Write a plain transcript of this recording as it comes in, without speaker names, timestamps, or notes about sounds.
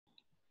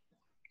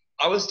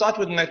I will start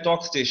with my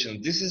talk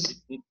station. This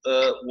is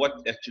what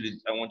actually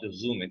I want to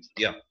zoom it.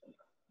 Yeah.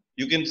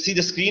 You can see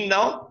the screen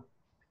now?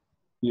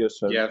 Yes,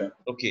 sir. Yeah.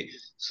 Okay.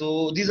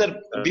 So these are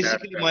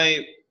basically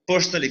my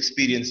personal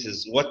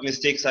experiences, what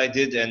mistakes I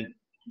did, and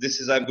this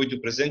is I'm going to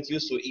present you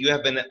so you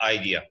have an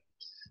idea.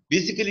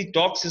 Basically,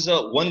 TOACS is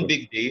a one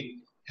big day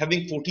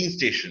having 14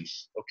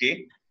 stations.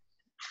 Okay.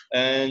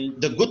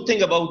 And the good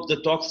thing about the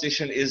TOACS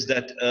station is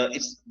that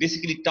it's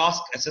basically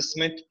task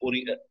assessment or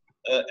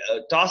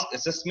TOACS,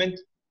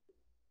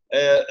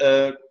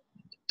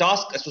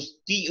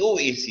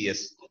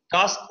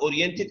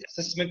 task-oriented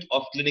assessment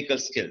of clinical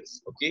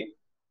skills. Okay.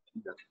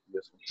 Yes,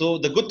 yes, sir. So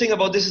the good thing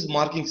about this is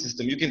marking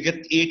system. You can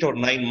get 8 or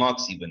 9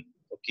 marks even.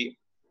 Okay.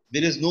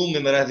 There is no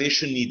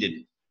memorization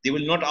needed. They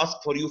will not ask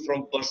for you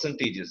from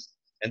percentages,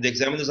 and the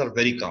examiners are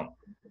very calm.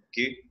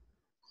 Okay.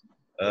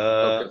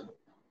 Okay.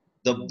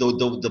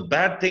 The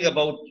bad thing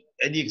about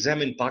any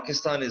exam in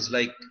Pakistan is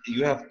like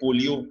you have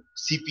polio,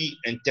 CP,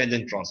 and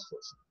tendon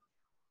transfers,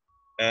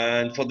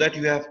 and for that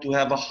you have to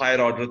have a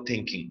higher order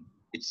thinking.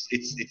 It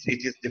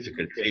is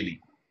difficult, really.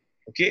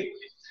 Okay.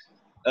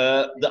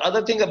 The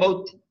other thing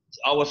about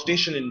our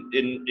station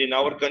in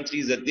our country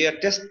is that their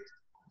test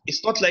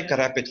is not like a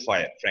rapid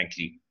fire,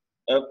 frankly.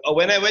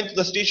 When I went to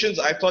the stations,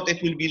 I thought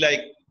it will be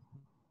like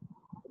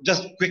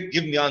just quick,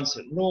 give me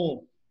answer.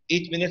 No,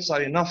 8 minutes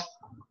are enough.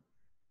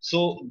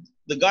 So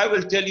the guy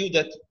will tell you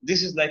that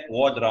this is like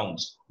ward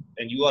rounds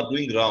and you are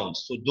doing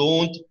rounds. So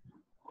don't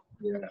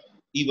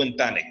even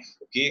panic.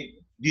 Okay,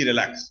 be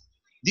relaxed.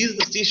 These are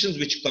the stations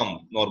which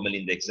come normally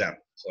in the exam.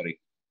 Sorry,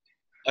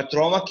 a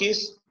trauma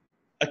case,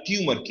 a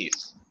tumor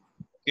case.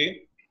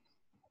 Okay,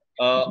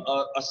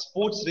 a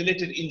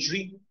sports-related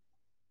injury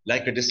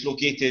like a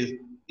dislocated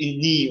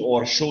knee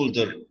or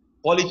shoulder.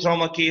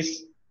 Polytrauma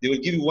case, they will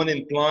give you one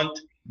implant.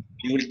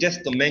 They will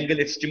test the mangle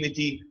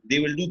extremity. They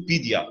will do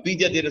pedia.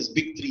 Pedia, there is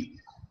big three.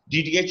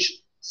 DDH,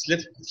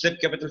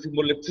 slip capital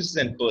femoral ellipsis,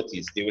 and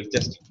Perthes. They will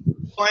test you.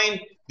 Spine,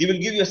 they will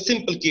give you a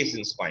simple case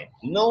in spine.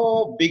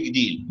 No big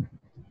deal.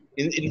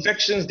 In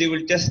infections, they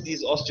will test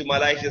these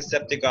osteomyelitis,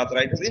 septic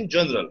arthritis in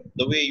general,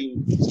 the way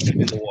you sit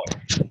in the ward.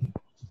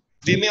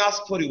 They may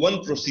ask for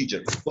one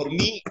procedure. For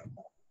me,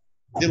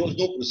 there was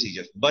no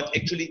procedure, but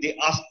actually they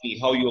asked me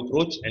how you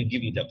approach and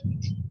give me the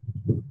approach.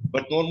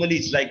 But normally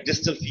it's like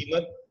distal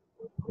femur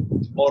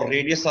or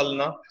radius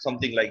ulna,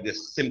 something like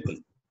this, simple.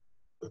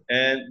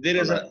 And there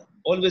is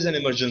always an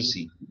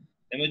emergency.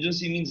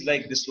 Emergency means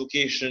like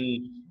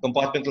dislocation,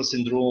 compartmental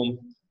syndrome.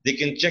 They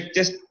can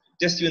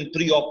test you in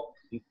pre-op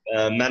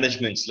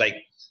managements like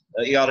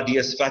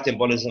ARDS, fat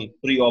embolism,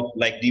 pre-op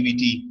like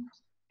DVT.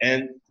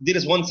 And there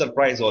is one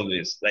surprise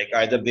always, like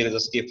either there is a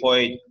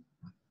scaphoid,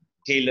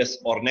 talus,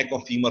 or neck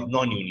of femur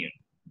non-union.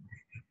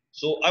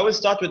 So I will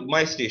start with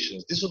my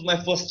stations. This was my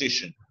first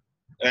station,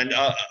 and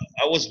I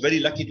was very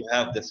lucky to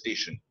have the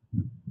station.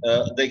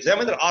 The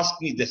examiner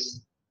asked me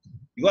this: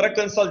 you are a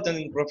consultant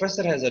and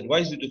professor has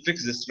advised you to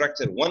fix this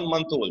fracture 1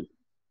 month old.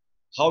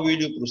 How will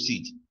you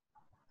proceed?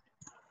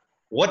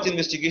 What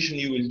investigation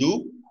you will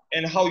do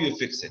and how you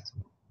fix it?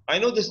 I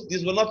know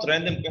these were not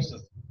random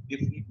questions.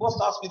 If you first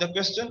ask me the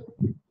question,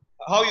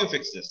 how you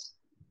fix this?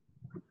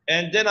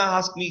 And then I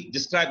asked me,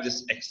 describe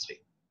this X-ray.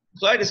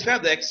 So I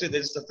described the X-ray.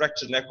 There is a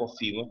fractured neck of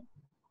femur,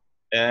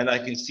 and I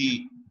can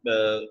see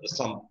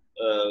some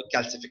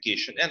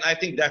calcification. And I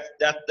think that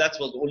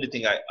was the only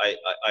thing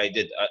I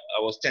did. I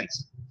was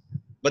tense.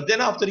 But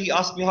then after he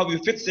asked me how you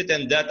fix it,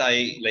 and that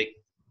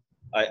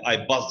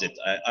I buzzed it.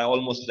 I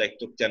almost like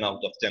took 10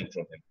 out of 10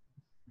 from him.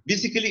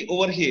 Basically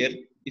over here,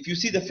 if you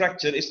see the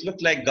fracture, it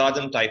looked like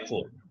Garden type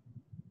 4.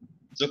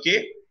 It's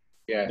okay?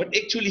 Yeah. But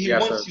actually he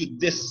wants you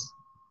this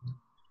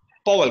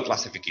Powell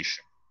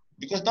classification,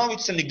 because now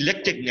it's a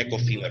neglected neck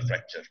of femur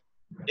fracture.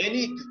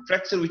 Any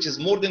fracture which is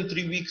more than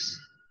 3 weeks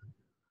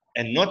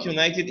and not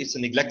united, it's a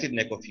neglected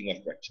neck of femur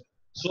fracture.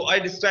 So I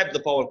described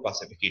the Powell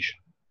classification,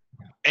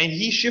 and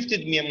he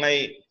shifted me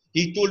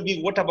he told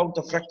me, what about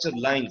the fracture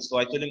lines? So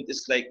I told him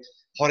it's like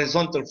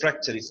horizontal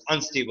fracture, it's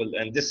unstable,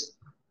 and this,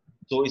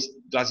 so it's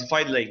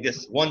classified like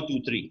this, 1,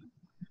 2, 3.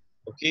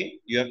 Okay,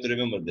 you have to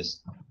remember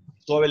this.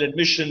 Soil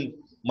admission,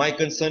 my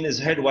concern is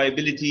head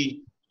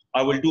viability.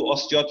 I will do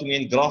osteotomy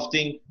and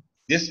grafting.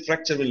 This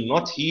fracture will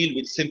not heal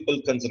with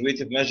simple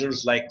conservative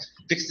measures like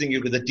fixing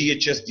it with a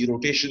DHS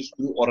derotation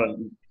screw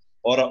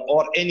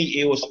or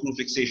any AO screw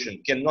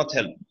fixation. Cannot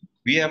help.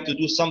 We have to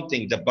do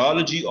something. The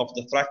biology of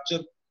the fracture,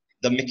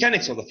 the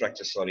mechanics of the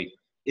fracture, sorry,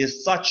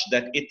 is such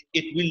that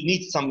it will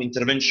need some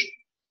intervention.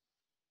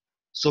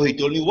 So he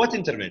told me, what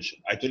intervention?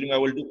 I told him I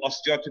will do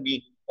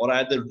osteotomy or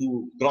either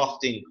do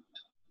grafting.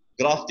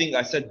 Grafting,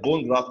 I said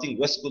bone grafting,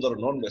 vascular or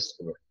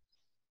non-vascular.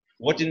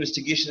 What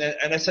investigation?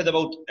 And I said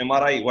about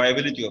MRI,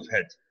 viability of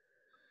head.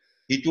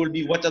 He told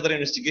me, what other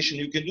investigation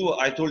you can do?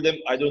 I told him,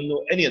 I don't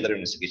know any other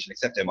investigation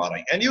except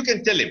MRI. And you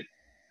can tell him,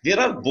 there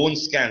are bone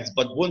scans,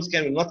 but bone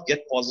scan will not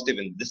get positive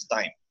in this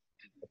time.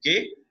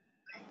 Okay?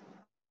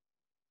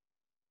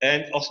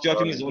 And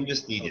osteotomy is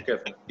always needed.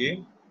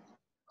 Okay?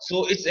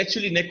 So it's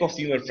actually neck of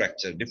femur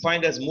fracture,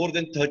 defined as more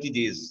than 30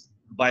 days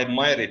by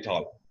Meyer et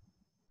al.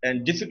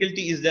 And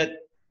difficulty is that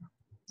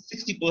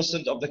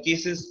 60% of the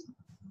cases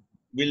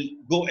will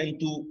go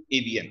into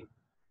ABN.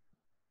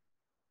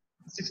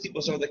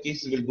 60% of the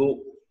cases will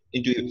go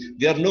into ABN.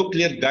 There are no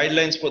clear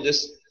guidelines for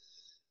this,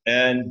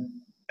 and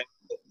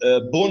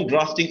bone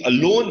grafting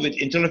alone with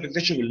internal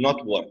fixation will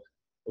not work.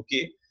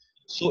 Okay,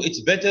 so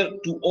it's better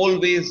to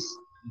always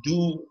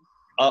do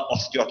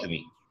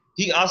osteotomy.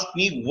 He asked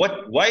me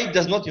why it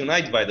does not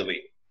unite, by the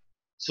way.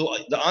 So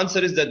the answer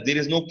is that there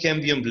is no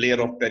cambium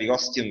layer of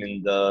periosteum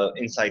in the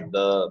inside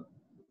the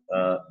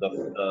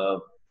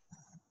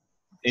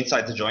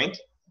joint.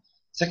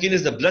 Second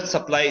is the blood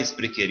supply is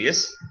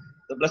precarious.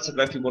 The blood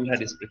supply of femoral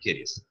head is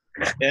precarious,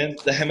 and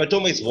the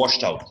hematoma is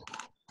washed out.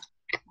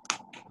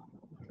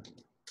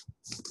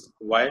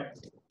 Why?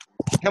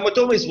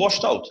 Hematoma is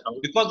washed out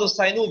because of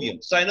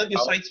synovium.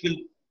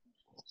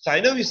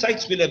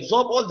 Synoviocytes will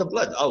absorb all the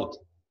blood out.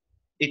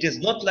 It is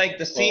not like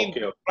the same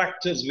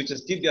fractures, which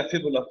is tibia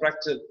fibula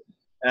fracture,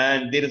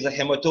 and there is a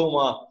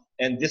hematoma,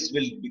 and this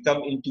will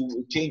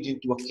change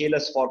into a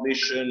callus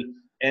formation,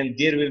 and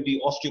there will be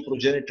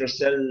osteoprogenitor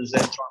cells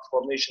and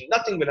transformation.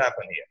 Nothing will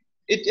happen here.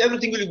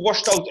 Everything will be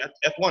washed out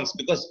at once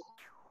because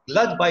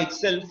blood by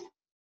itself.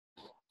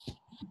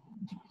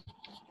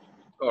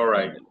 All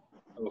right.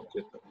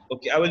 Okay.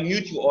 Okay, I will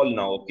mute you all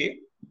now. Okay.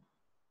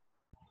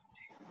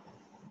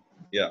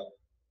 Yeah.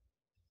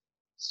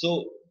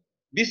 So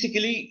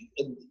basically,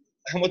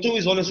 hematoma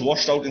is always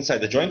washed out inside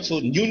the joint. So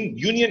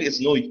union is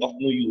of no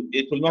use.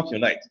 It will not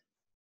unite.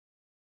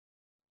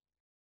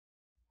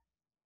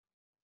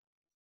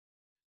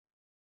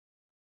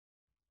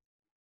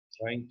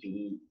 Trying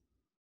to.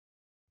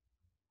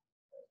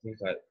 I think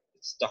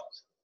it's stuck.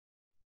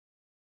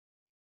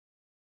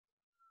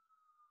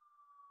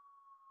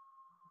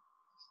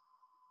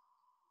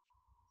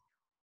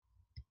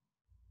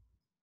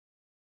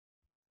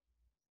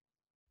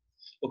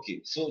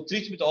 Okay, so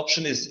treatment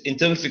option is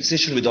internal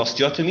fixation with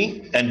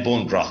osteotomy and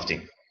bone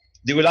grafting.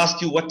 They will ask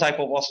you what type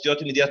of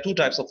osteotomy. There are two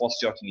types of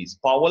osteotomies,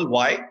 Powell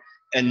Y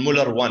and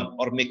Muller 1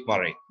 or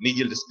McMurray,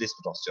 medial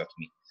displacement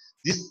osteotomy.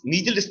 This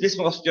medial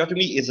displacement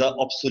osteotomy is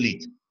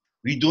obsolete.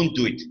 We don't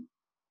do it.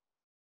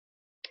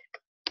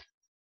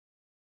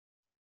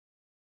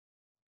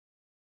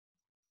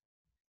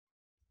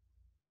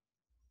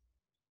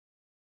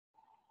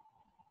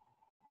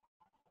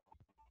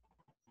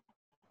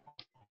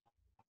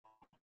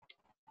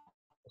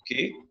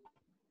 Okay.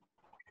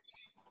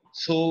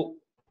 So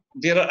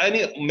there are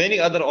many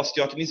other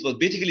osteotomies, but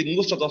basically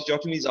most of the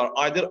osteotomies are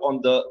either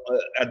on the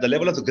at the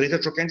level of the greater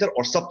trochanter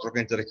or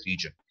subtrochanteric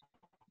region.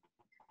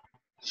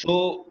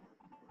 So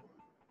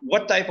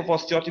what type of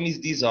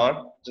osteotomies these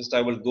are? Just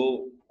I will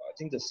go. I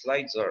think the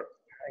slides are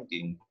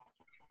hanging.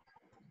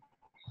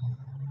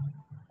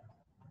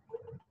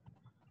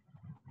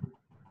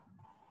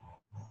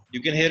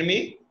 You can hear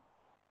me?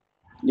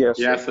 Yes.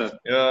 Yes, sir.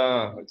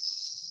 Yeah,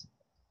 it's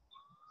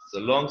a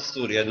long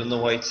story. I don't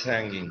know why it's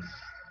hanging.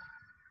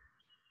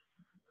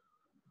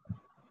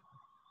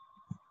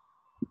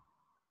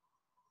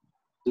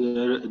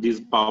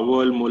 These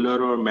Powell,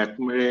 Muller, or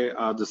McMurray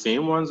are the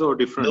same ones or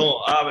different?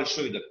 No, I will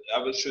show you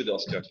the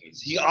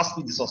osteotomies. He asked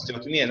me this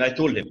osteotomy, and I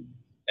told him,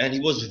 and he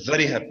was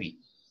very happy.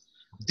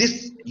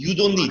 This you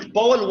don't need.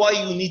 Powell Y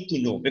you need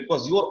to know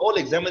because your all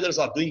examiners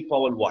are doing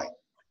Powell Y.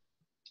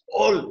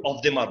 All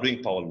of them are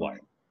doing Powell Y.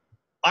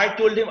 I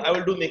told him I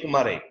will do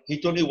McMurray. He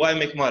told me why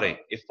McMurray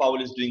if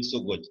Powell is doing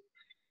so good.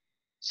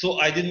 So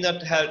I did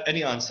not have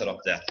any answer of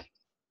that.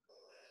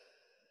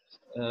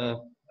 I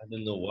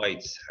don't know why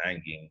it's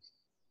hanging.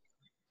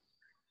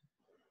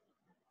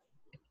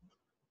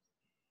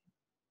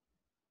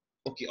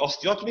 Okay,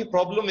 osteotomy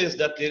problem is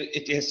that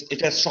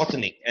it has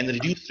shortening and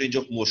reduced range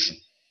of motion.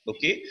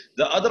 Okay,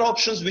 the other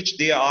options which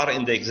they are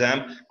in the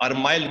exam are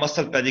mild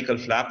muscle pedicle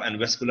flap and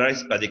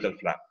vascularized pedicle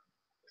flap.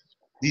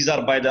 These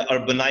are by the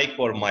Urbanic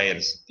or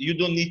Myers. You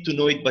don't need to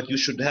know it, but you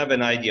should have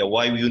an idea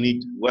why you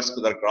need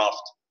vascular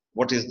graft.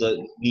 What is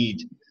the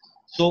need?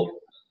 So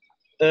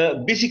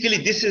basically,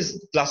 this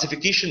is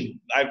classification.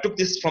 I took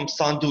this from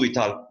Sandhu et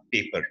al.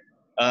 Paper.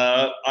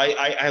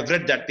 I have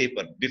read that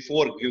paper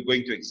before you're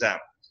going to exam.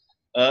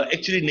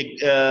 Actually,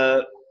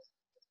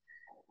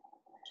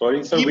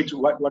 Sorry, sir.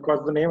 What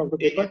was the name of the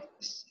paper?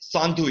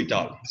 Sandhu et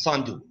al.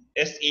 Sandhu,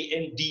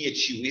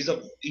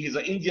 Sandhu. He's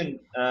an Indian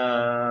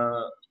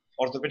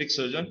orthopedic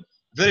surgeon,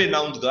 very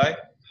renowned guy,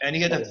 and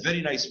he had a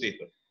very nice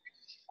paper.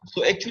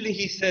 So actually,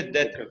 he said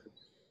that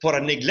for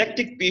a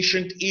neglected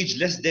patient age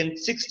less than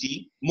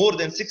 60, more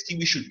than 60,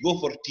 we should go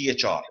for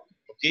THR.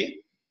 Okay.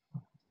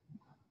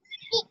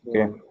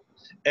 Okay.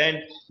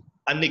 And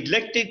a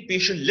neglected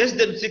patient less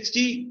than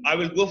 60, I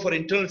will go for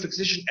internal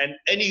fixation and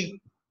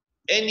any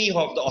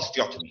of the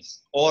osteotomies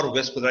or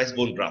vascularized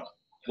bone graft.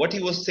 What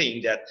he was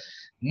saying that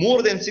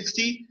more than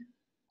 60,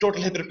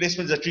 total hip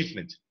replacement is a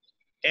treatment.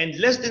 And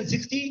less than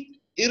 60,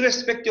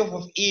 irrespective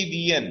of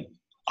ABN,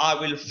 I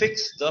will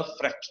fix the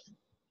fracture.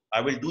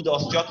 I will do the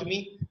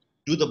osteotomy,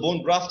 do the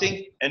bone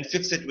grafting, and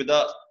fix it with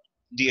a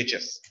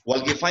DHS.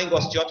 Valgifying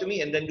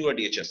osteotomy and then do a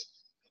DHS.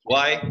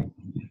 Why?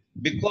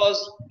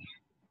 Because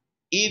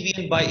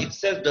AVN by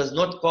itself does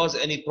not cause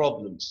any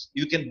problems.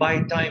 You can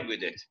buy time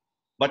with it.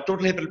 But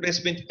total hip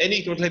replacement,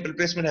 any total hip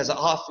replacement has a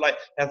half-life,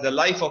 has a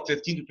life of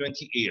 15 to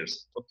 20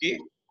 years. Okay?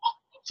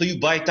 So you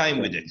buy time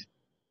with it.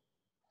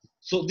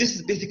 So this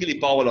is basically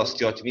Powell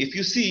osteotomy. If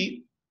you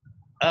see,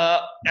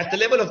 at the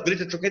level of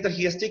greater trochanter,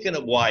 he has taken a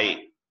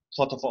Y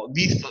sort of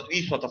V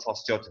sort of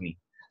osteotomy.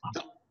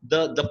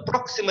 The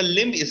proximal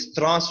limb is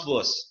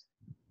transverse,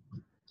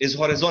 is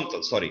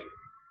horizontal, sorry.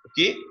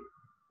 Okay?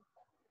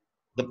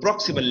 The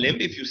proximal limb,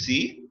 if you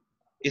see,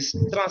 is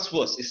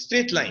transverse, is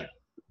straight line.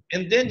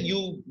 And then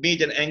you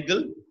made an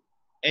angle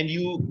and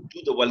you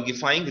do the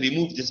vulgifying,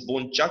 remove this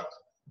bone chuck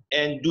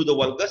and do the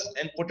vulgus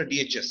and put a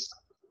DHS.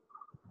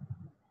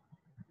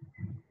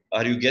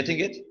 Are you getting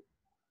it?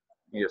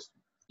 Yes.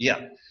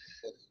 Yeah.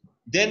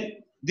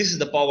 Then this is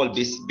the Powell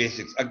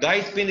basics. A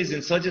guide pin is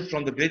inserted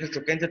from the greater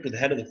trochanter to the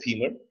head of the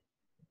femur.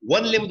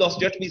 One limb of the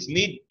osteotomy is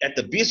made at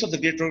the base of the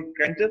greater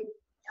trochanter.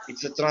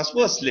 It's a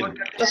transverse limb,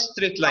 just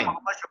straight line.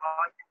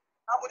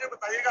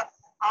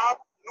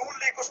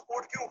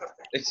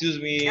 Excuse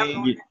me,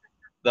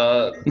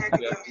 the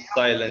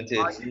silent is.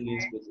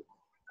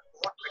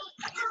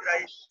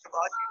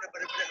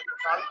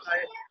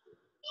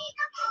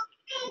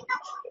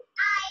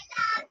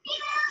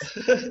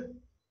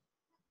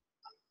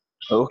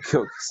 Okay.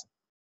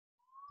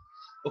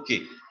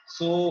 Okay,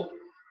 so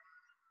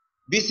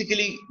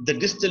basically the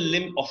distal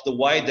limb of the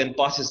Y then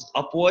passes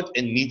upward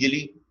and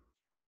medially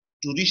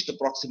to reach the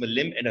proximal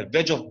limb, and a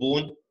wedge of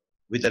bone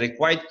with the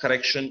required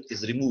correction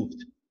is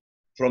removed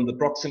from the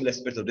proximal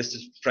aspect of distal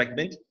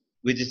fragment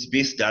with its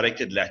base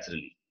directed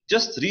laterally.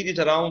 Just read it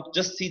around,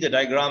 just see the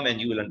diagram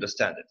and you will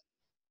understand it.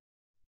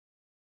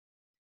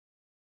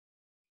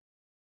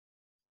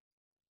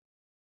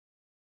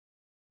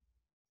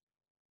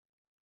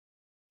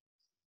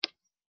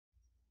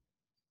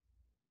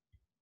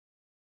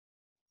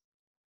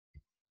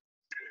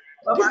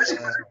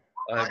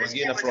 I have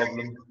again a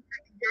problem.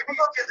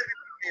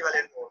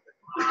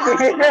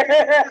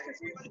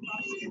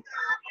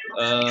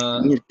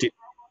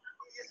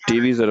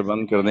 TV जरा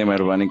बंद कर दे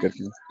मेहरबानी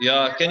करके.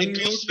 Yeah, can you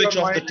please switch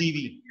off the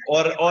TV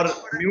or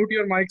mute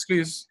your mics,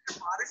 please.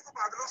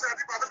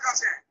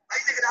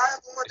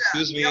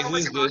 Excuse me, who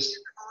is this?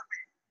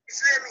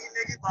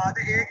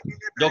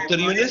 Dr.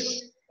 Yunus?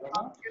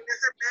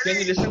 Can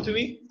you listen to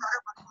me?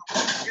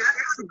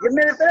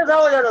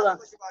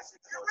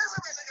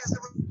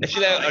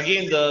 Actually,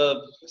 again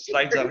the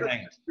slides are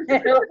hanged.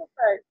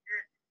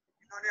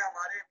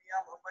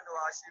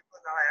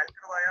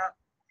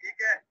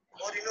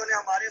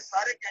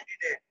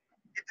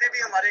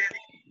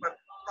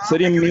 Sir,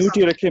 ये mute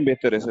ही रखें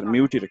बेहतर है sir,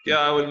 mute ही रखें. Yeah,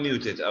 I will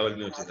mute it. I will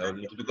mute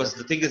it because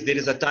the thing is there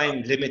is a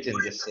time limit in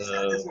this.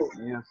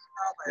 Yes.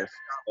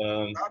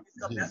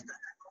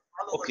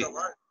 Okay.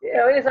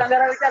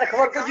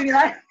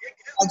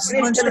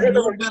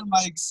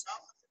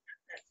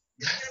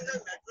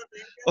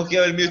 Okay,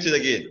 I will mute it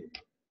again.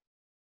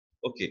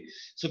 Okay,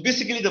 so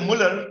basically the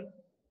Muller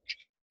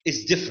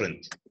is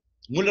different.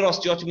 Muller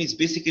osteotomy is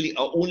basically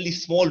a only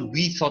small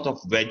V sort of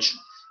wedge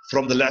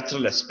from the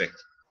lateral aspect,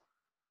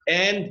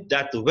 and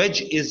that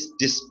wedge is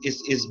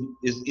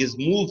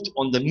moved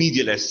on the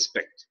medial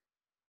aspect.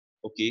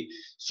 Okay,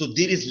 so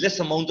there is less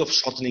amount of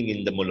shortening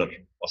in the Muller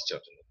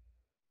osteotomy.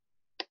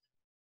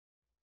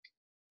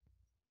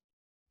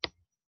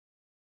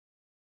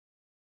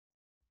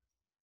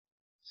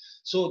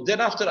 So then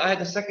after I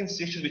had a second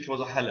station, which was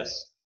a Hallus.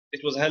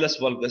 It was a Hallus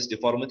vulgus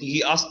deformity.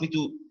 He asked me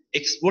to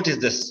what is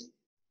this?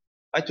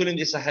 I told him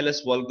it's a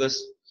Hallus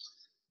vulgus.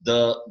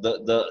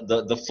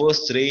 The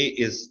first ray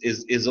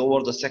is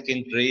over the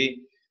second ray.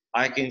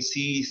 I can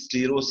see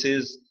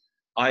sclerosis,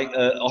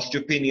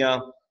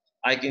 osteopenia.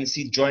 I can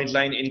see joint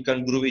line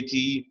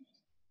incongruity.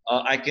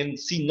 I can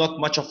see not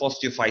much of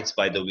osteophytes,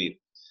 by the way.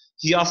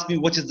 He asked me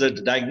what is the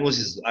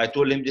diagnosis. I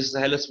told him this is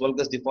a Hallus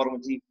vulgus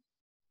deformity,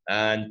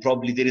 and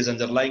probably there is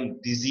underlying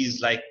disease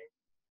like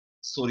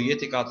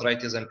psoriatic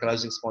arthritis and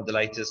ankylosing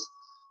spondylitis,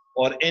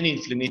 or any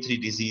inflammatory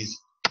disease,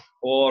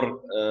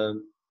 or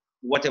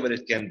whatever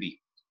it can be.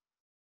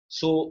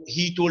 So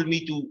he told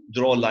me to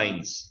draw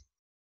lines.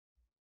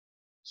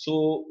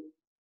 So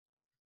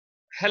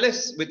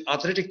Hallus with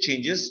arthritic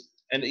changes,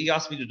 and he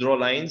asked me to draw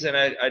lines, and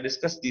I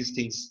discussed these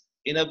things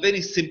in a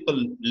very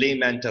simple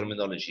layman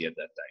terminology at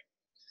that time.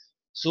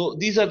 So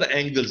these are the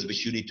angles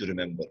which you need to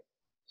remember.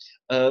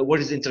 What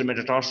is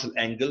intermetatarsal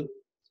angle,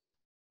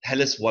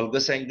 Hallus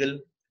vulgus angle,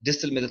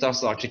 distal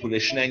metatarsal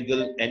articulation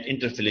angle, and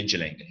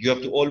interphalangeal angle. You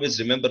have to always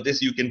remember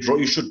this. You can draw,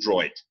 you should draw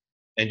it,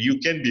 and you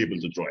can be able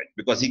to draw it,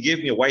 because he gave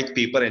me a white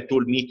paper and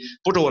told me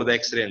put over the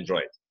X-ray and draw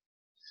it.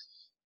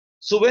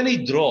 So when I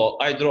draw.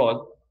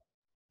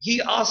 He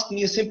asked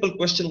me a simple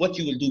question: what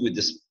you will do with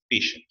this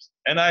patient?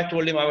 And I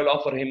told him I will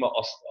offer him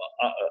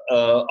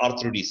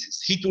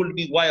arthrodesis. He told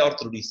me why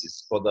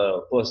arthrodesis for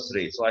the first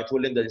ray. So I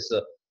told him that it's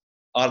a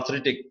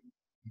arthritic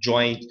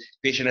joint,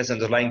 patient has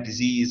underlying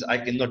disease, I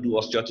cannot do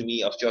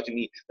osteotomy,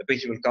 the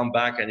patient will come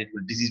back and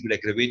disease will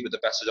aggravate with the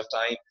passage of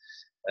time.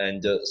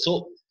 And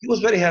so he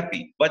was very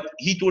happy, but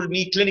he told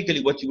me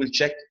clinically what you will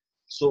check.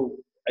 So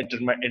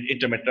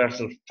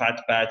intermetatarsal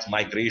fat pads,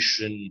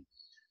 migration,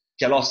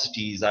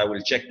 callosities. I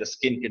will check the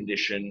skin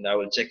condition. I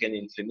will check any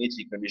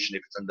inflammatory condition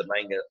if it's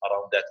underlying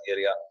around that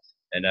area,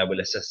 and I will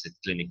assess it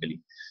clinically.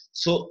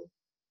 So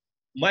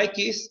my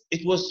case,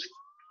 it's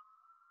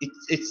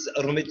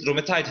a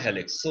rheumatoid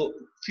helix. So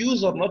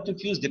fuse or not to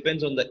fuse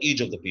depends on the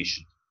age of the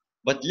patient.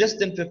 But less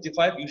than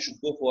 55, you should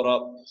go for a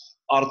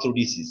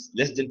arthrodesis.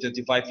 Less than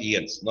 55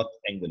 years, not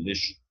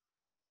English.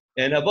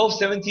 And above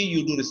 70,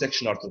 you do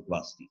resection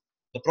arthroplasty.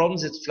 The problem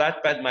is it's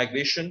flat pad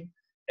migration,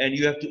 and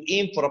you have to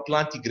aim for a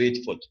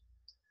plantigrade foot.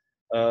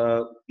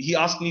 He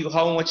asked me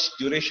how much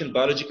duration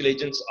biological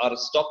agents are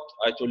stopped.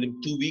 I told him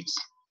 2 weeks,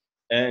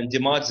 and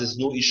DMARDs is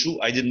no issue.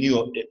 I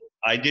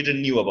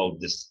didn't knew about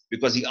this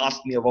because he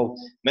asked me about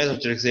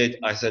methotrexate.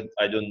 I said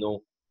I don't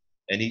know,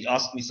 and he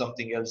asked me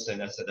something else,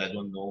 and I said I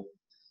don't know.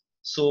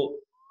 So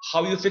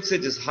how you fix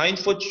it is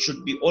hindfoot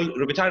should be all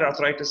rheumatoid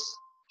arthritis.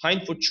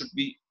 Hindfoot should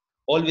be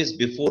always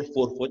before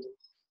forefoot,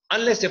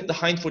 unless if the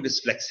hindfoot is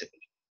flexible.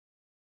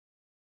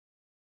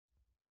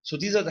 So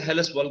these are the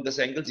Hellas valgus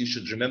angles. You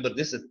should remember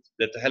this,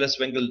 that the Hellas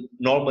angle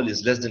normal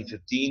is less than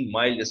 15,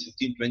 mild is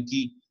 15,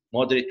 20,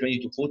 moderate 20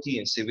 to 40,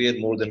 and severe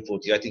more than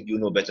 40. I think you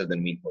know better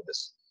than me for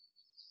this.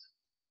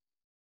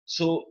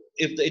 So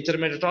if the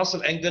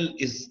intermetatarsal angle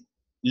is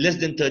less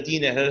than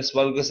 13 and Hellas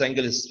valgus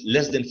angle is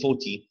less than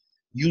 40,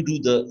 you do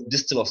the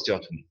distal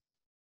osteotomy.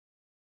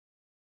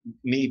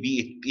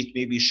 Maybe it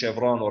may be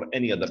chevron or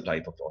any other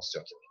type of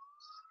osteotomy.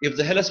 If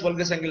the Hellas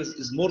valgus angle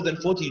is more than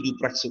 40, you do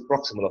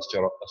proximal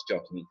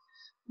osteotomy.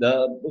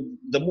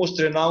 The most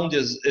renowned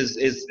is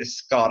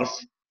scarf,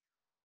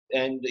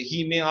 and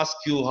he may ask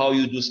you how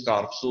you do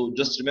scarf. So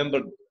just remember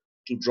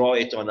to draw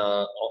it on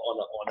a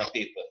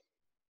paper,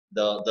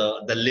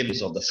 the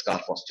limbs of the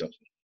scarf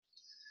osteotomy.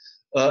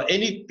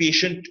 Any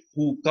patient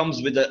who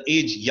comes with an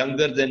age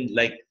younger than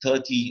like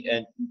 30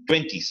 and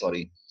 20,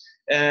 sorry,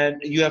 and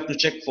you have to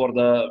check for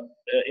the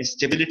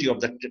instability of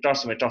the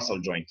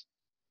tarsometatarsal joint.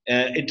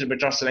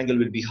 Intermetatarsal angle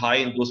will be high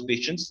in those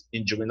patients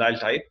in juvenile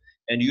type,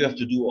 and you have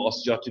to do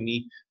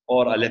osteotomy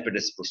or a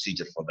Lepidus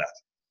procedure for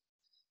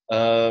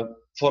that.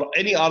 For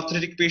any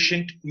arthritic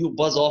patient, you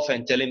buzz off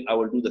and tell him, I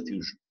will do the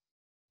fusion.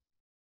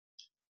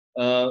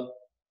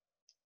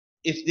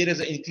 If there is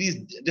an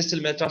increased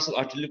distal metatarsal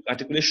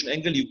articulation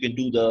angle, you can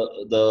do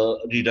the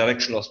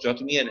redirectional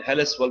osteotomy, and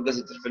Hellas valgus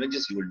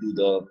interphalangeus, you will do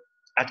the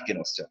Atkin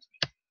osteotomy.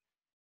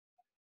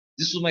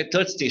 This was my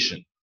third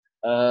station.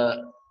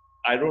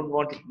 I don't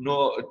want to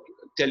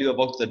tell you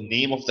about the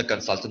name of the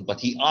consultant, but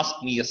he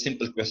asked me a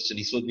simple question.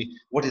 He told me,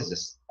 what is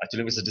this? I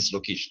told him it's a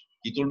dislocation.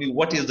 He told me,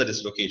 what is the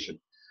dislocation?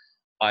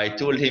 I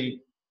told him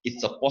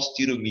it's a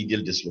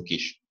posterior-medial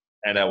dislocation,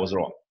 and I was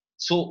wrong.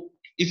 So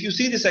if you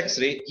see this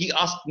X-ray, he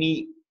asked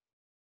me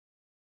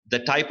the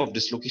type of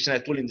dislocation. I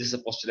told him this is a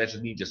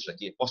posterolateral-medial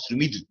dislocation,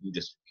 posterior-medial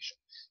dislocation.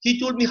 He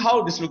told me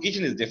how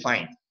dislocation is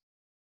defined.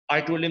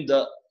 I told him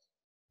the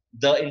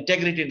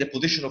integrity and the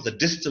position of the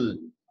distal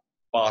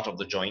part of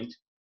the joint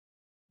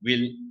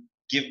will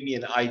give me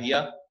an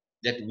idea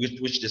that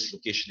which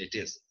dislocation it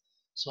is.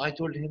 So I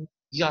told him,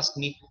 he asked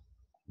me,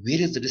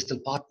 where is the distal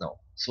part now?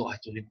 So I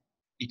told him,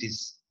 it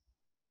is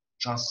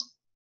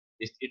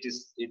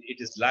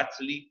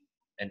laterally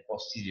and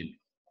posteriorly.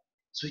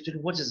 So he told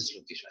me, what is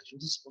dislocation? I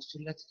told him, this is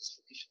posterolateral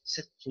dislocation. He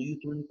said, so you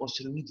told me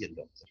posterior medial,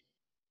 doctor.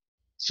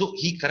 So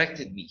he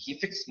corrected me. He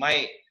fixed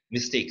my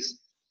mistakes.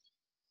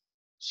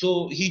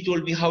 So he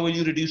told me, how will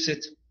you reduce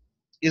it?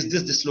 Is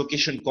this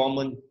dislocation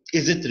common?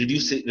 Is it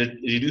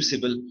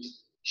reducible?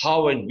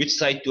 How and which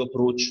side to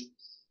approach?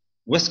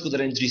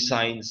 Vascular injury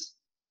signs,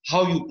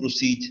 how you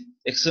proceed,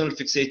 external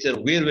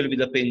fixator, where will be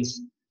the pins,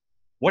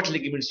 what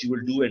ligaments you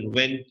will do and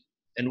when,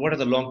 and what are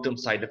the long-term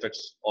side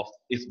effects of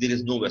if there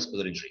is no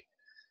vascular injury.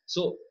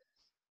 So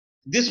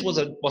this was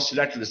a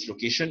posterolateral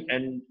dislocation,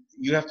 and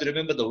you have to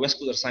remember the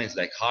vascular signs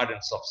like hard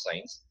and soft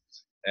signs.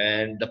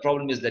 And the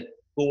problem is that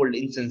cold,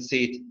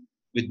 insensate,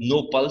 with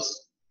no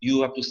pulse,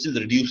 you have to still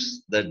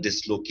reduce the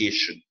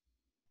dislocation.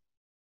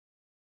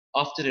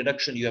 After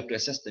reduction, you have to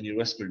assess the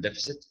neurovascular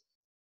deficit.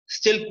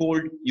 Still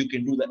cold, you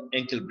can do the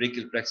ankle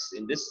brachial plexus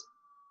index,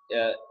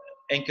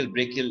 ankle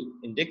brachial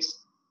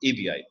index,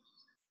 ABI.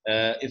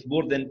 If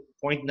more than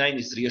 0.9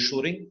 is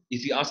reassuring.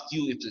 If he asks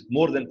you if it's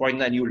more than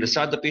 0.9, you will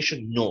discharge the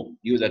patient? No,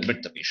 you will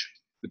admit the patient.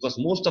 Because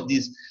most of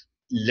these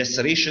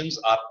lacerations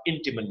are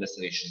intimate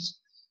lacerations.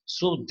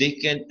 So they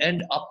can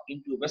end up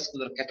into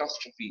vascular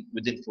catastrophe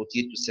within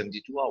 48 to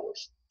 72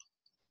 hours.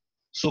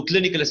 So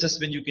clinical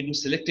assessment, you can do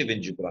selective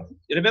angiography.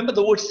 Remember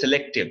the word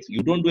selective.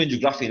 You don't do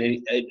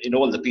angiography in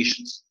all the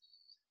patients.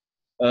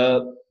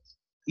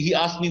 He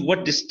asked me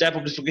what this type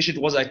of dislocation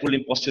it was. I told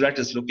him posterolateral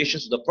dislocation.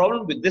 So the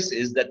problem with this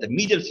is that the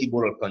medial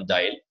femoral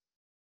condyle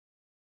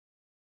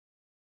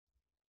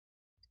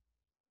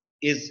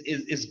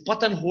is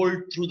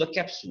buttonholed through the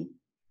capsule.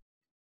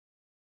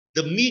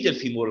 The medial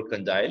femoral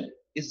condyle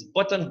is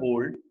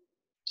buttonholed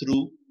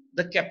through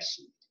the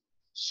capsule.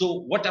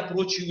 So what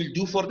approach you will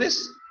do for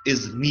this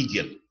is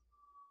medial,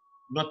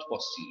 not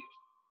posterior.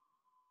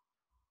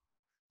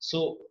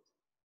 So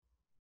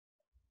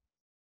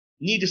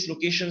Knee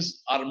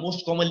dislocations are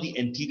most commonly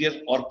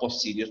anterior or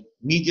posterior,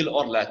 medial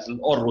or lateral,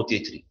 or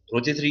rotatory.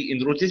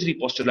 Rotatory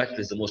posterolateral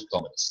is the most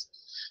commonest.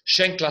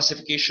 Schenck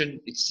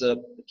classification, it's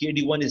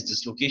KD1 is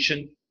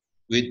dislocation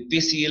with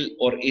PCL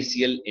or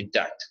ACL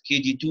intact.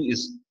 KD2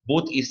 is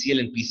both ACL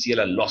and PCL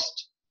are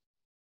lost.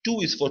 2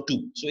 is for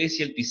 2, so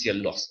ACL,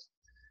 PCL lost.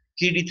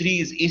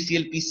 KD3 is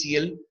ACL,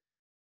 PCL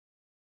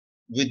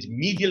with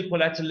medial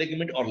collateral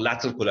ligament or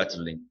lateral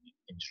collateral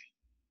injury.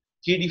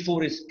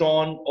 KD4 is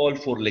torn all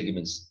 4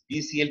 ligaments,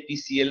 PCL,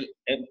 PCL,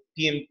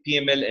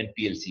 PML, and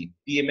PLC.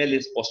 PML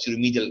is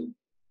posterior-medial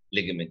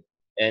ligament,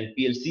 and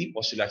PLC,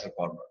 posterolateral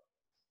corner.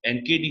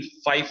 And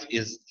KD5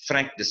 is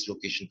frank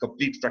dislocation,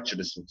 complete fracture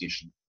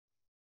dislocation.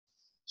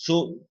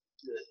 So,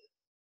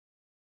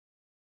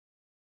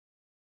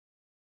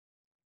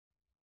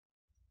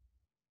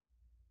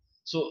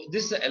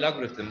 this is the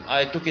algorithm.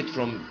 I took it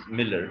from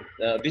Miller.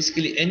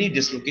 Basically, any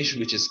dislocation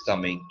which is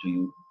coming to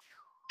you,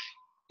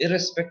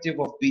 irrespective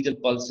of pedal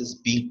pulses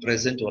being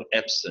present or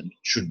absent,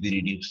 should be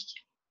reduced.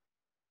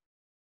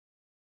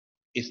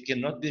 If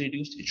cannot be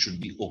reduced, it should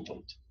be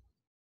opened.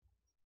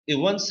 If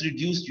once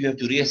reduced, you have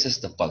to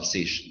reassess the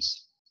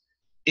pulsations.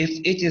 If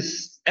it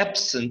is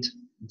absent,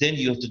 then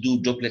you have to do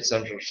duplex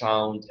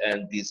ultrasound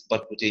and these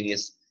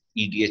percutaneous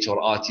EDH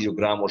or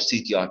arteriogram or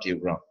CT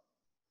arteriogram.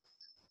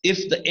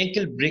 If the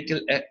ankle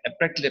brachial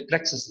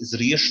plexus is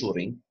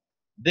reassuring,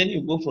 then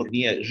you go for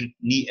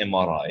knee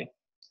MRI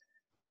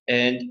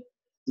and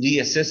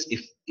reassess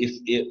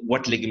if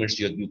what ligaments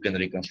you can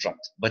reconstruct.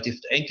 But if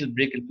the ankle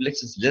brachial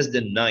plexus is less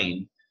than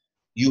 9,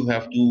 you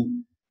have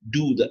to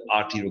do the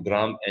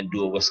arteriogram and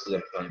do a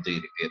vascular conduit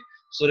repair.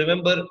 So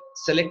remember,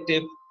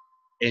 selective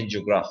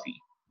angiography.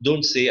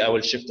 Don't say I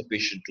will shift the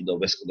patient to the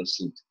vascular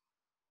suit.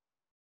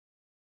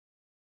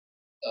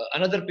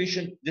 Another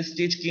patient, this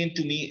stage came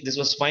to me, this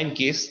was spine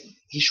case.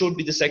 He showed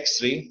me this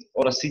X-ray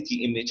or a CT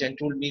image and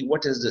told me,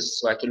 what is this?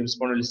 So I told him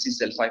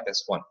spondylolisthesis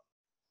L5S1.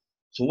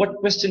 So what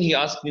question he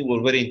asked me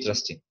were very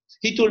interesting.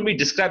 He told me,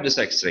 describe this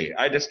X-ray.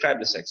 I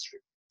described this X-ray.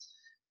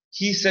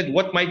 He said,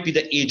 what might be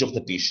the age of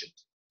the patient?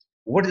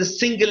 What is the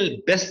single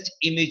best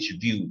image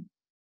view?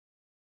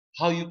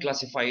 How you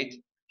classify it?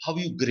 How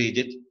you grade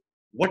it?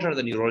 What are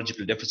the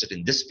neurological deficits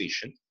in this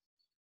patient?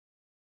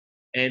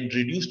 And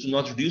reduce to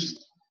not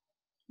reduce.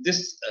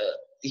 This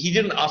he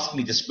didn't ask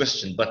me this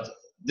question, but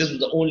this was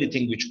the only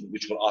thing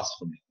which were asked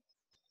for me.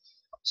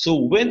 So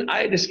when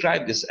I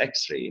described this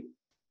X-ray,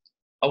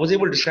 I was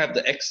able to describe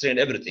the X-ray and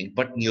everything,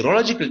 but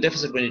neurological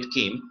deficit when it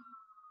came,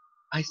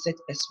 I said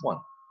S1.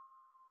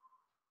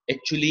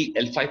 Actually,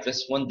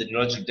 L5S1, the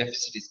neurological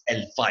deficit is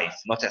L5,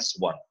 not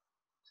S1.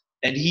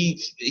 And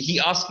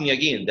he asked me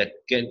again that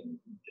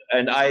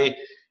and I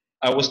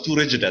was too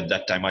rigid at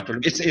that time. I told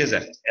him it's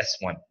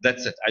S1.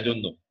 That's it. I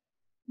don't know.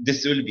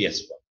 This will be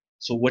S1.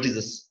 So what is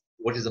this?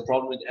 What is the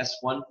problem with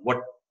S1? What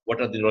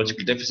are the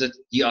neurological deficits?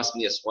 He asked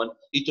me S1.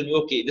 He told me,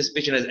 okay, this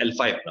patient has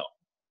L5 now.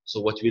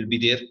 So what will be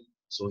there?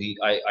 So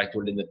I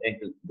told him that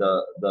ankle,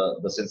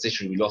 the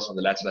sensation we lost on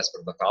the lateral aspect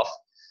of the calf,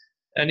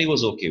 and he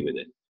was okay with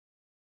it.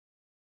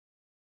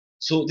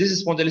 So this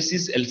is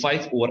spondylolisthesis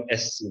L5 over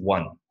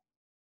S1.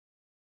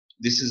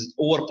 This is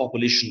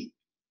overpopulation,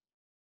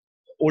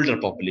 older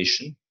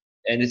population,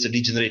 and it's a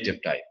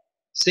degenerative type.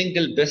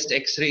 Single best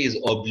X-ray is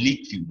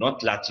oblique view,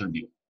 not lateral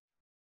view.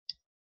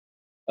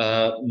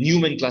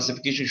 Newman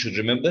classification should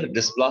remember: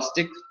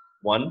 dysplastic,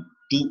 1,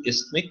 2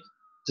 isthmic,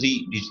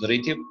 3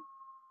 degenerative,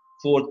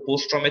 4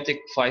 post-traumatic,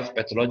 5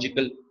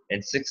 pathological,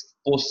 and 6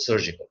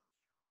 post-surgical.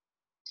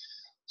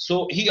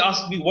 So he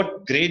asked me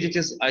what grade it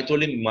is. I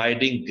told him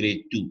myodine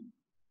grade 2.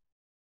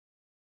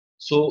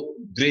 So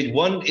grade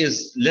 1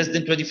 is less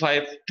than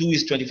 25, 2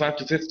 is 25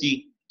 to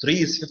 50, 3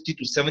 is 50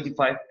 to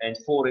 75, and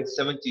 4 is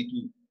 70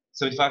 to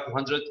 75 to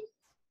 100,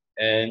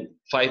 and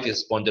 5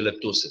 is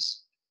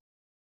spondyloptosis.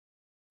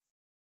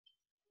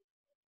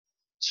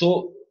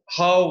 So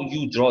how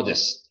you draw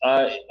this?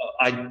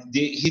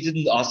 He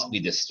didn't ask me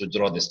this to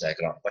draw this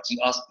diagram, but he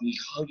asked me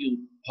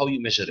how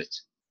you measure it.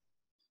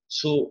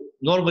 So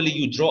normally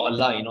you draw a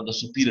line on the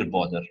superior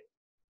border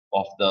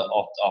of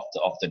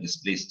the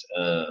displaced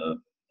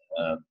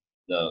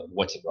the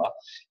vertebra,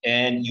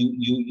 and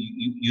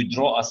you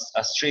draw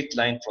a straight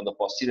line from the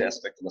posterior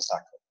aspect of the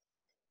sacrum,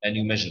 and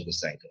you measure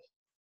this angle.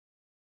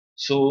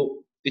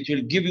 So it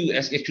will give you,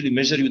 actually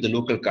measure you the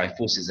local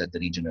kyphosis at the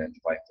region of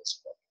L5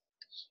 as well.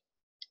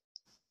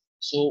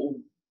 So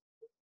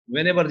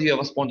whenever you have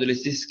a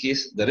spondylolisthesis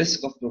case, the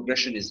risk of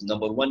progression is: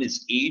 number 1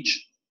 is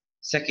age,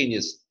 second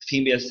is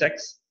female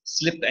sex,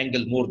 slip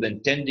angle more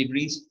than 10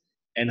 degrees,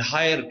 and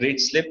higher grade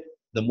slip,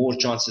 the more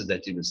chances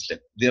that you will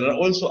slip. There are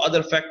also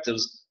other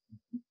factors.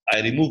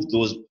 I removed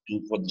those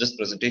for just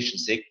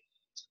presentation's sake.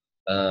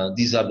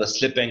 These are the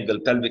slip angle,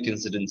 pelvic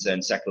incidence,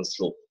 and sacral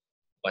slope.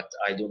 But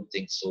I don't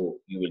think so.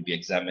 You will be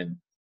examined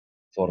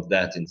for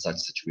that in such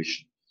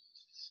situation.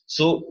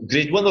 So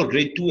grade 1 or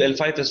grade 2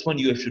 L5S1,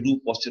 you have to do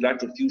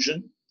posterolateral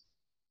fusion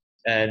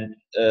and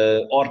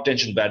or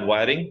tension band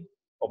wiring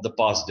of the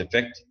PAOS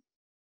defect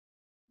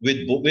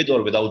with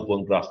or without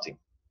bone grafting.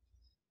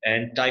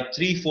 And type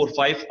 3, 4,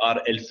 5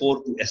 are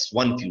L4 to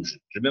S1 fusion.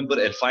 Remember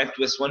L5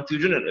 to S1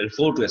 fusion and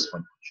L4 to S1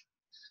 fusion.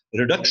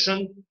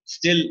 Reduction,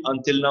 still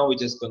until now,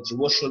 it is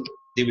controversial.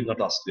 They will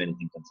not ask you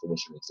anything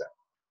controversial exam.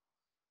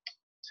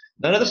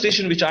 Another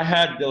station which I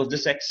had, there was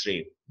this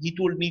X-ray. He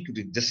told me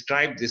to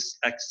describe this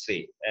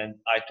X-ray, and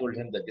I told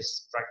him that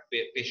this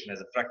patient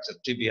has a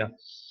fractured tibia,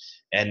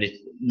 and it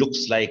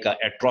looks like an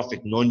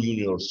atrophic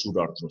non-union or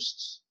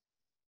pseudoarthrosis.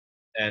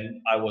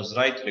 And I was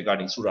right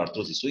regarding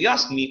pseudoarthrosis. So he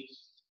asked me,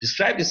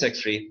 describe this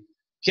X-ray.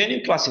 Can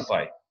you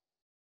classify?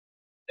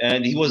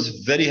 And he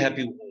was very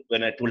happy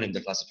when I told him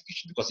the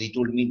classification, because he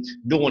told me,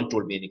 no one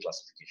told me any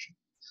classification.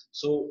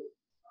 So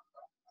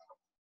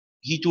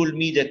he told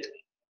me that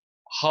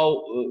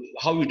how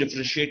you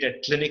differentiate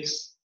at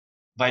clinics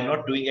by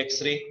not doing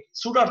X-ray.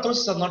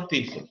 Pseudoarthrosis are not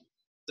painful.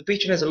 The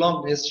patient has a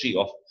long history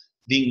of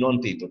being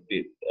non-painful.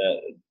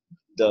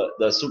 The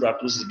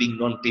pseudoarthrosis being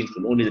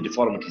non-painful, only the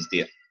deformity is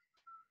there.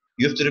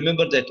 You have to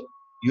remember that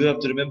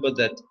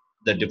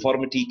the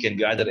deformity can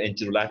be either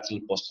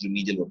anterolateral,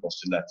 posteromedial, or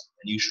posterolateral,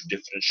 and you should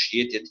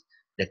differentiate it,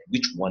 that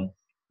which one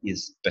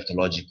is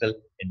pathological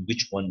and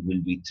which one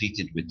will be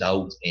treated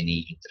without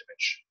any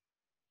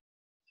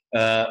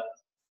intervention.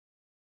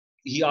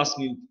 He asked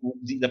me,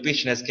 the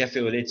patient has cafe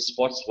au lait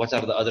spots. What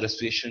are the other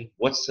aspiration?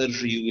 What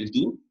surgery you will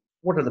do?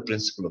 What are the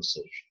principle of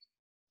surgery?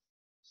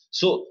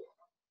 So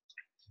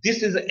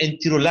this is an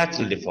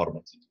anterolateral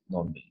deformity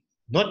normally,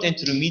 not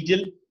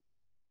anteromedial,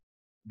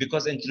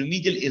 because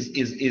anteromedial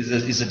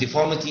is a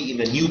deformity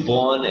in a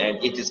newborn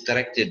and it is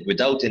corrected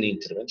without any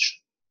intervention.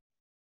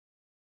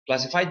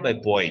 Classified by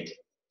Boyd.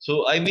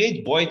 So I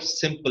made Boyd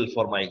simple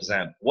for my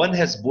exam. One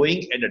has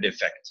bowing and a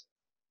defect.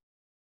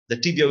 The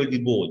tibia will be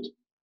bowed.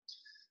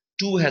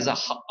 2 has a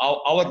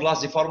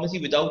hourglass deformity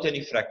without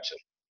any fracture.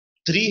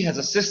 3 has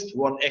a cyst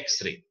on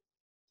X-ray.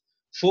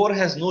 4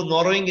 has no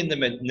narrowing in the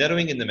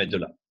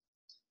medulla.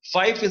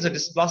 5 is a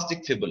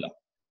dysplastic fibula.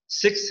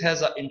 6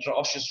 has an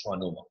intraosseous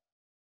schwannoma.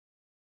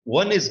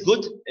 1 is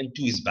good and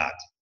 2 is bad.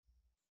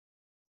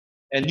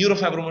 And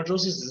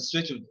neurofibromatosis is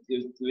associated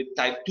with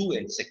type 2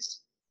 and 6.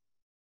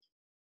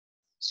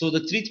 So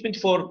the treatment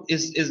for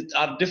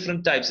are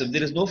different types. If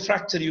there is no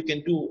fracture, you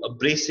can do a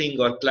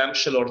bracing or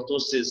clamshell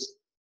orthosis.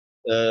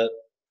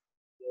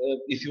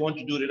 If you want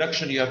to do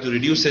reduction, you have to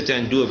reduce it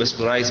and do a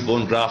vascularized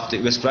bone graft,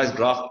 vascularized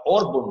graft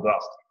or bone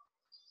graft.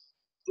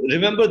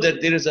 Remember that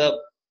there is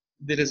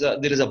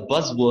a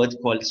buzzword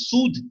called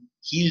soothe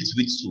heals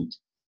with soothe.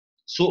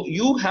 So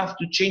you have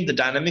to change the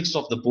dynamics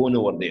of the bone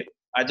over there.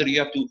 Either you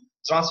have to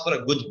transfer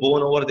a good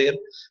bone over there,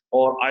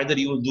 or either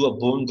you will do a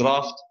bone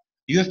graft.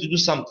 You have to do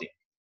something.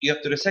 You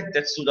have to resect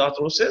that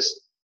pseudoarthrosis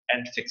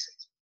and fix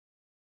it.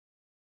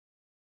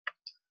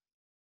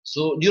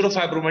 So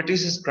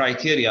neurofibromatosis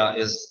criteria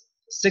is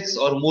 6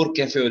 or more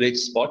cafe au lait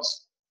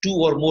spots, 2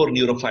 or more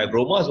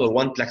neurofibromas, or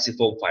 1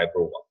 plexiform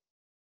fibroma.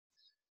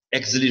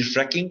 Axillary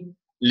fracking,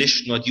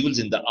 Lisch nodules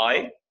in the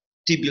eye,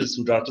 tibial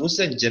pseudoarthrosis,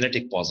 and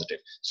genetic positive.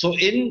 So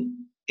in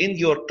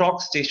your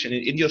talk station,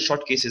 in your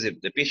short cases,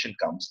 if the patient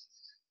comes,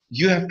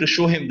 you have to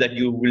show him that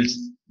you will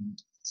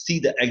see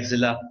the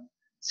axilla,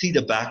 see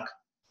the back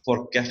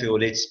for cafe au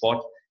lait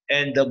spot,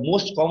 and the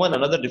most common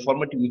another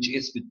deformity which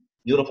is with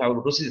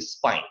neurofibromatosis is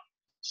spine.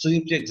 So you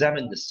have to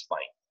examine the spine.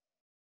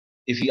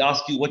 If he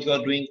asks you what you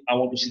are doing, I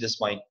want to see the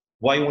spine.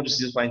 Why you want to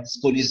see the spine?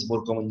 Scoliosis is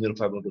more common in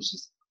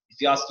neurofibromatosis. If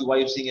he asks you why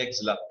you're seeing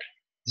axilla,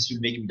 this will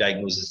make him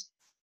diagnosis.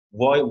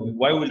 Why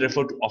will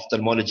refer to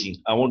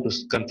ophthalmology? I want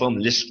to confirm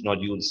Lisch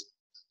nodules.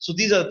 So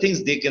these are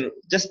things they can,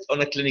 just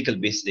on a clinical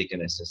basis, they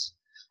can assess.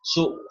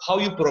 So how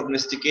you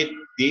prognosticate,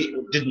 they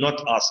did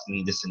not ask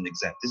me this in the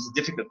exam. This is a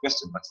difficult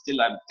question, but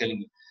still I'm telling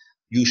you,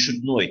 you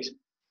should know it.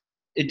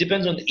 It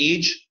depends on the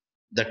age,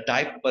 the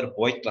type per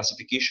Boyd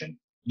classification,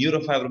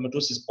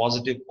 neurofibromatosis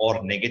positive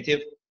or negative,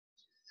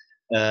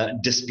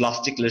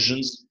 dysplastic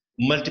lesions,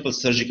 multiple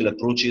surgical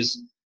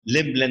approaches,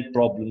 limb length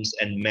problems,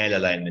 and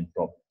malalignment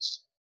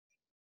problems.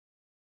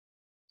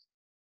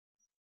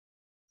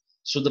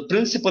 So the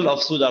principle of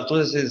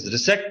pseudoarthrosis is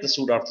resect the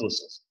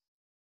pseudoarthrosis,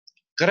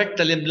 correct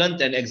the limb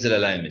length and axial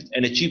alignment,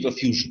 and achieve a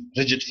fusion,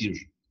 rigid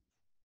fusion.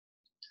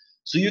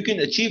 So you can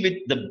achieve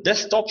it. The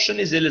best option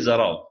is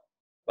Elizarov,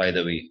 by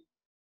the way.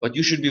 But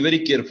you should be very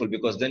careful,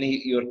 because then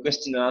your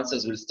question and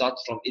answers will start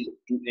from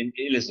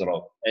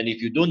Elizarov. And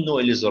if you don't know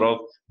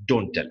Elizarov,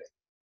 don't tell him.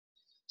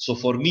 So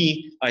for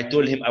me, I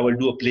told him I will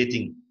do a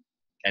plating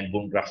and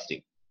bone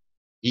grafting.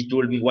 He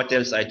told me what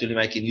else. I told him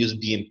I can use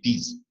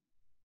BMPs.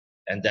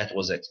 And that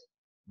was it.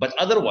 But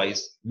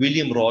otherwise,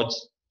 William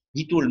Rhodes,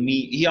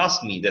 he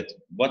asked me that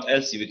what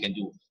else we can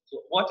do.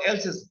 So what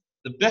else is,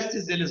 the best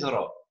is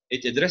Elizarov.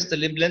 It addressed the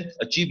limb length,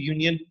 achieve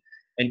union,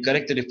 and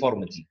correct the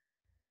deformity.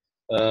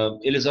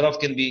 Elizarov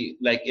can be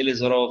like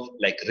Elizarov,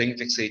 like ring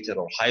fixator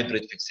or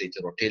hybrid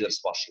fixator or Taylor's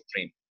partial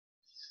frame.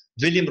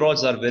 William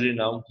rods are very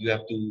renowned. You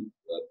have to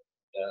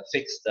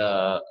fix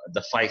the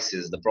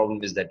physis. The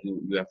problem is that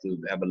you have to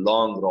have a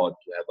long rod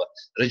to have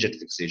a rigid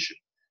fixation.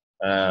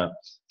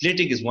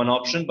 Plating is one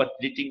option, but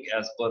plating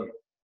as per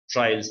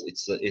trials,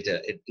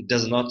 it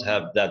does not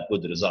have that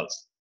good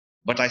results.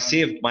 But I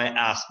saved my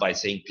ass by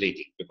saying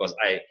plating because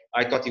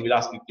I thought he will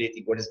ask me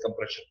plating, what is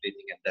compression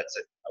plating, and that's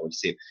it. I would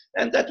say.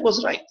 And that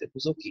was right. It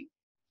was okay.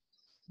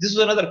 This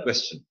was another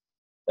question.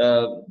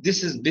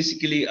 This is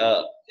basically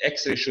a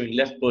X-ray showing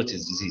left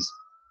purchase disease.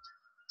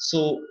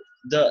 So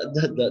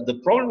the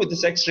problem with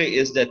this X-ray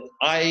is that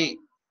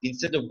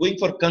instead of going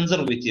for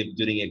conservative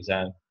during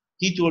exam,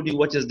 he told me,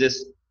 what is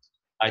this?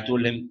 I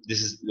told him,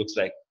 looks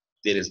like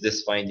there is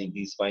this finding,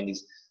 these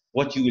findings,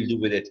 what you will do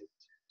with it.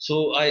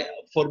 So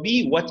for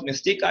me, what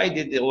mistake I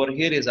did over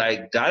here is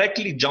I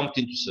directly jumped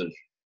into surgery.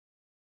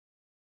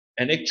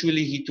 And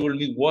actually he told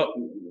me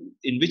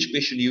in which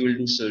patient you will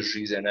do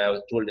surgeries. And I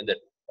told him that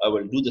I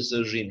will do the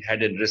surgery in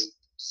head and wrist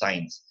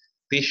signs.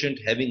 Patient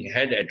having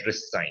head at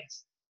wrist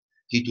signs.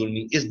 He told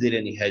me, is there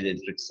any head and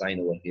wrist sign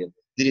over here?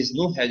 There is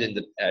no head and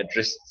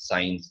wrist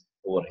signs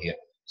over here.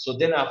 So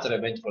then after I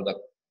went for the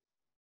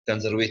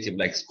conservative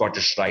like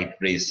Scottish Rite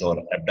brace or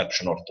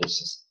abduction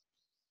orthosis.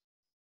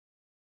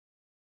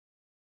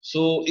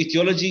 So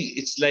etiology,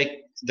 it's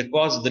like the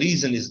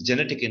reason is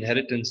genetic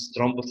inheritance,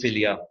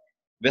 thrombophilia,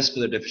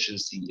 vascular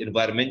deficiency,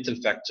 environmental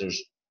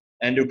factors,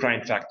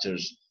 endocrine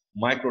factors,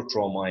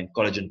 microtrauma, and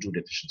collagen II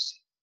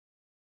deficiency.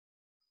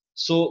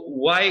 So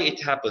why it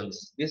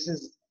happens? This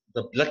is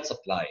the blood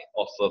supply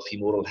of a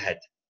femoral head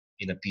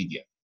in a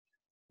pedia.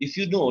 If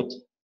you note,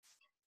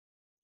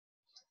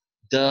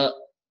 the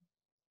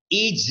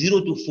age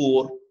 0 to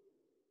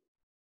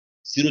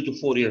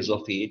 4 years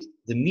of age,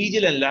 the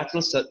medial and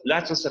lateral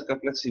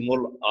circumflex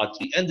femoral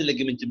artery and the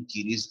ligamentum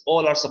teres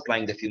all are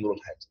supplying the femoral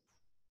head.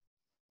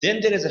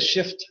 Then there is a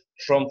shift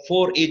from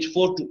age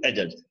 4 to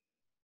adult.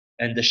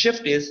 And the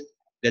shift is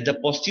that the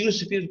posterior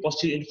superior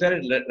posterior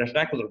inferior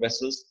retracular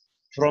vessels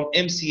from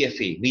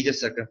MCFA, medial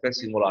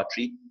circumflex femoral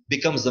artery,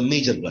 becomes the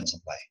major blood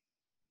supply.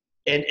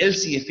 And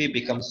LCFA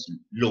becomes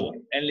lower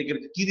and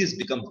ligamentum teres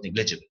becomes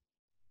negligible.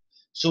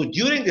 So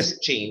during this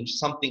change,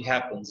 something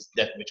happens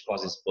which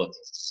causes Perthes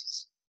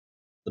disease.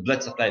 The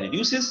blood supply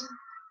reduces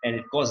and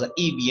it causes an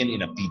AVN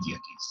in a pedia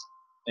case.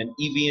 An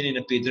EVN in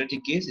a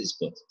pediatric case is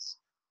Perthes.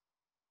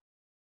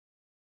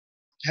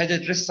 Head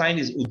at wrist sign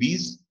is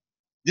obese.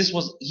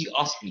 He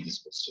asked me this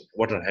question,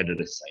 what are head at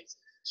wrist signs?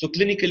 So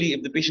clinically,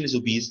 if the patient is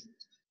obese,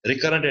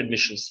 recurrent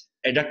admissions,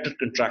 adductor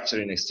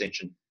contracture and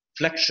extension,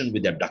 flexion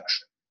with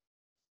abduction.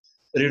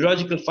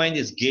 Radiological find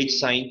is gauge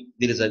sign.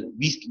 There is a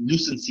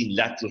lucency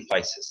lateral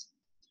physis.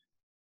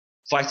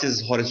 Physis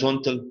is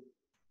horizontal,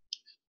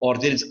 or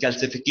there is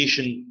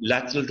calcification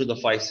lateral to the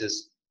physis,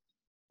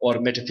 or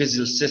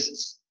metaphyseal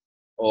cysts,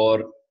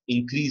 or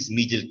increased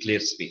medial clear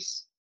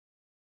space.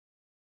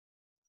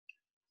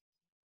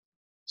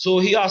 So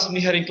he asked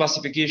me Herring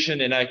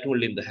classification, and I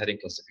told him the Herring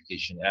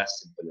classification, as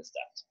simple as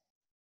that.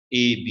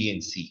 A, B,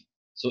 and C.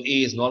 So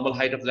A is normal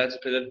height of the lateral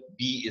pillar,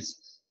 B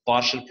is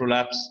partial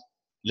prolapse,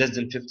 less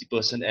than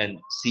 50%, and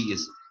C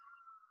is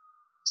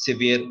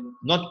severe,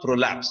 not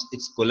prolapse,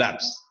 it's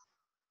collapse,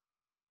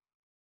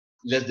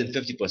 less than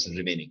 50%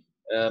 remaining.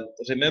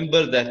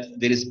 Remember that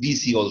there is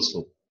BC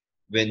also,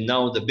 when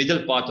now the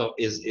middle part of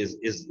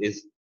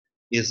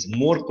is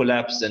more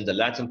collapsed than the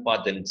lateral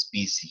part, then it's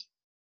BC.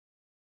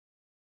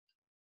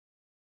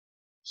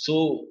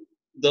 So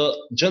the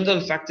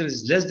general factor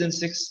is less than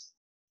 6,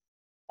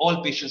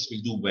 all patients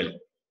will do well.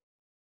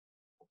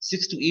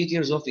 6 to 8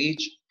 years of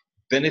age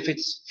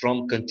benefits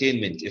from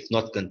containment if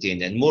not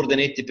contained, and more than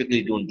 8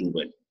 typically don't do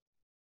well.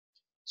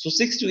 So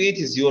 6 to 8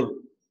 is your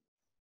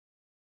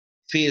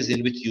phase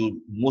in which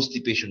mostly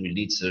patient will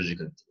need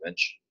surgical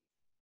intervention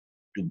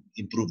to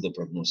improve the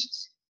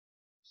prognosis.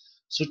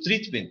 So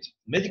treatment,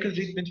 medical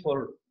treatment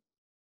for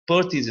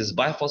Perthes is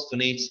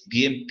biphosphonates,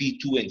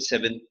 BMP2 and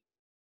 7,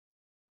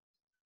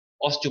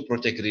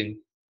 osteoprotegerin,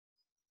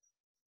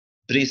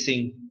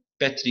 bracing,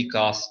 Petri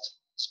cast,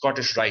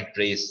 Scottish Rite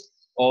brace,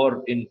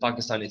 or in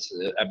Pakistan it's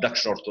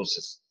abduction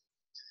orthosis.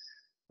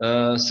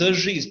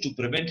 Surgery is to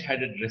prevent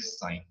head and wrist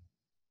sign.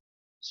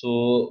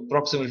 So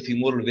proximal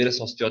femoral varus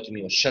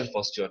osteotomy or shelf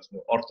osteotomy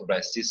or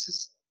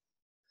orthodisthesis.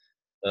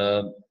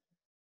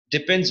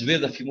 Depends where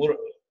the femur,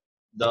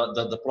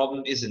 the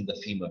problem is in the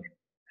femur,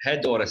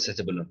 head or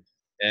acetabulum.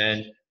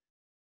 And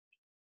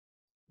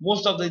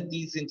most of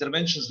these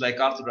interventions like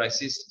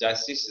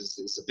arthrodiastasis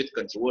is a bit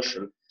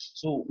controversial.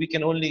 So you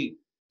can only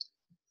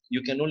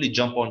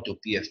jump onto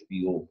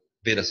PFPO,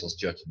 varus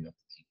osteotomy of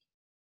the femur.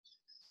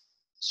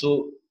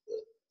 So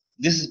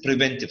this is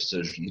preventive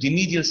surgery.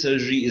 Remedial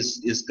surgery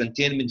is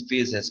containment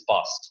phase has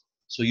passed.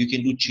 So you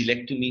can do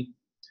chelectomy,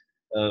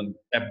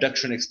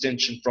 abduction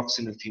extension,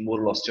 proximal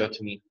femoral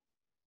osteotomy,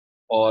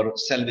 or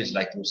salvage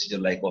like procedure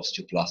like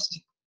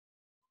osteoplasty.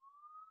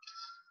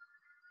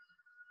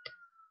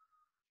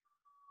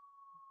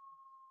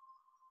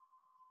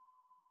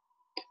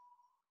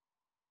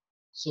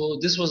 So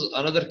this was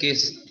another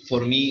case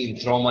for me in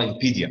trauma in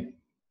pedia.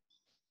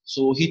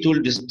 So he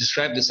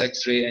describe this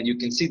X-ray, and you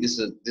can see this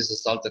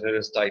is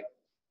Salter-Harris type.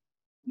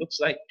 Looks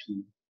like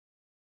 2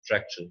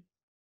 fracture.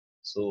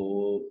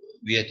 So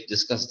we had to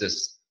discuss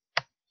this.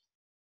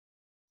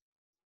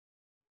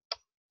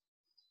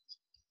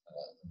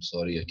 I'm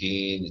sorry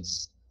again.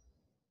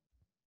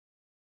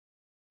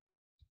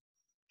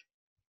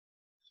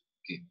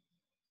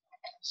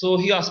 So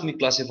he asked me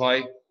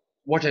classify,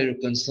 what are your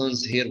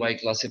concerns here by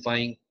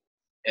classifying,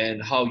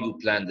 and how you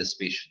plan this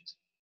patient.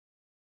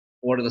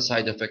 What are the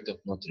side effects of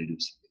not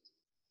reducing it?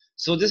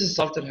 So this is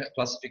Salter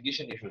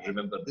classification. You should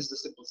remember this is a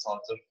simple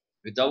Salter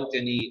without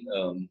any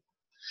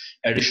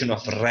addition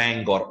of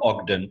rank or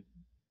Ogden,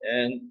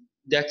 and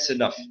that's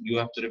enough. You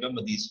have to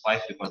remember these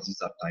 5 because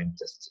these are time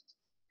tested.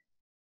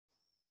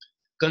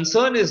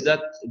 Concern is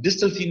that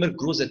distal femur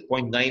grows at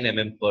 0.9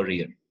 mm per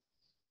year,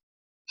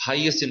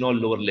 highest in all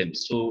lower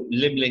limbs. So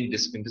limb length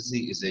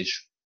discrepancy is the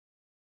issue.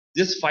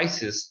 This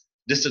physis,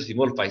 distal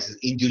femoral physis,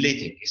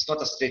 indulating. It's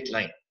not a straight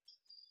line.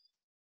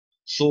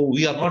 So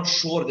we are not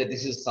sure that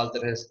this is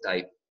Salter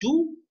type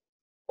 2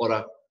 or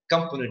a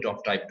component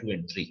of type 2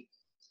 and 3.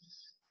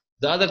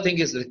 The other thing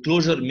is the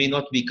closure may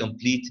not be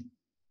complete,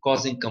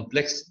 causing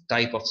complex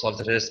type of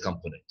Salter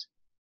component.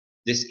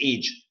 This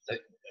age, the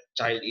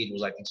child age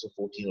was I think so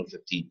 14 or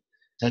 15,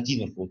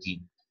 13 or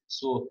 14.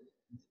 So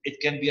it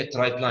can be a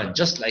triplan,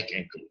 just like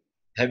ankle,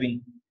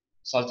 having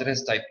Salter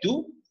type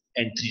 2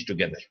 and 3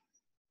 together.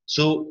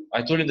 So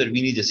I told him that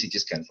we need a CT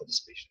scan for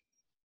this patient.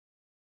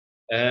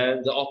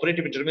 And the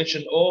operative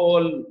intervention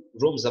all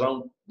roams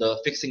around the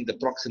fixing the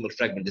proximal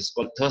fragment. It's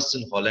called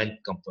Thurston-Holland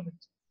component.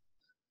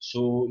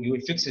 So you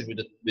will fix it with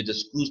the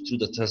screws through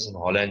the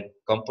Thurston-Holland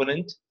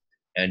component,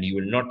 and you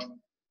will not,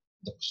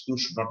 the screw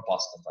should not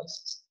pass the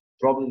physis.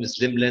 Problem is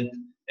limb length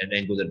and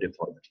angular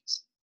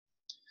deformities.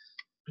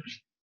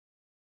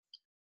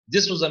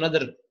 This was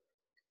another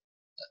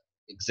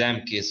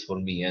exam case for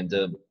me, and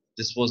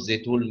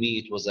they told me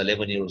it was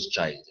 11-year-old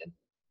child. And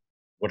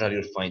what are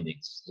your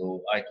findings?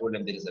 So I told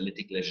them there is a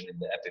lytic lesion in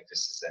the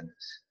epiphysis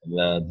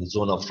and the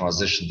zone of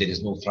transition. There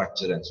is no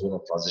fracture, and zone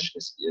of transition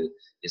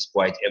is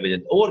quite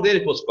evident. Over there,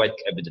 it was quite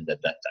evident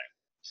at that time.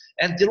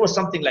 And there was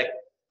something like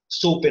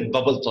soap and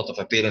bubble sort of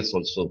appearance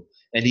also.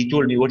 And he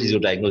told me, what is your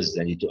diagnosis?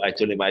 And I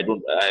told him, I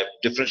have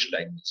differential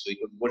diagnosis. So he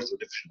told me, what is your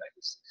differential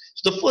diagnosis?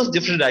 So the first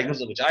differential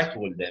diagnosis which I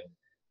told them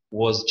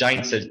was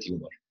giant cell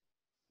tumor,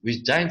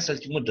 which giant cell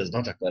tumor does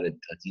not occur in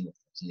 13 or 14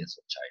 years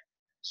of child.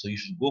 So you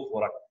should go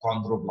for a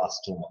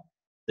chondroblastoma,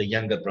 the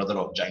younger brother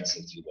of giant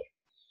cell tumor.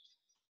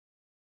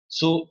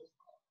 So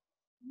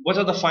what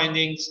are the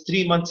findings?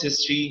 3 months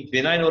history,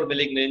 benign or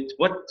malignant,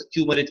 what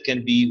tumor it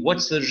can be,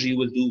 what surgery you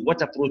will do,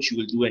 what approach you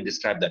will do, and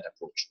describe that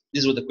approach.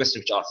 These were the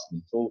questions which asked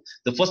me. So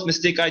the first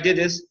mistake I did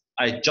is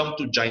I jumped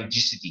to giant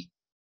GCT,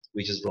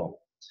 which is wrong.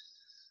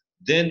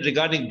 Then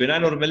regarding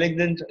benign or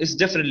malignant, it's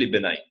definitely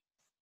benign.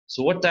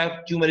 So what type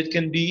of tumor it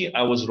can be,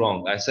 I was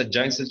wrong. I said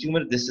giant cell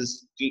tumor, this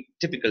is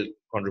typical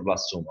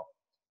chondroblastoma.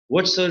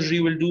 What surgery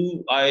will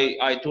do,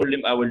 I told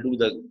him I will do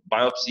the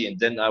biopsy and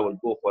then I will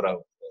go for a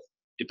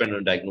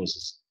dependent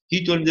diagnosis.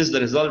 He told me this is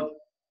the result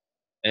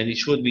and it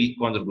showed me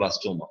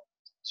chondroblastoma.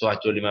 So I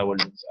told him I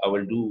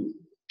will do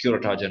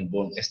curettage and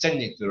bone,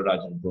 extending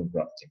curettage and bone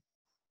grafting.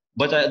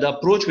 But the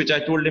approach which I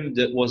told him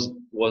that was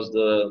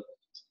the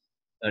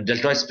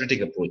deltoid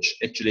splitting approach.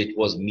 Actually, it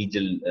was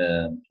medial,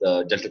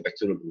 the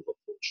deltobacterial group approach.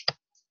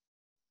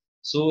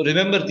 So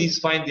remember these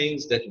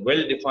findings that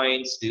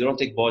well-defined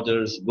sclerotic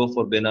borders, go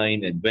for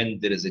benign, and when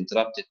there is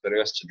interrupted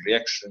periosteal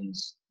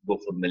reactions, go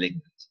for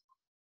malignant.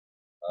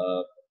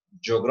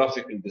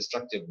 Geographical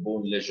destructive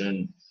bone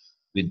lesion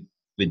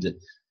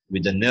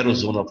with a narrow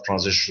zone of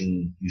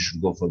transition, you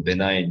should go for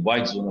benign.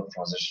 Wide zone of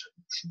transition,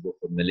 you should go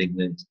for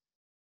malignant.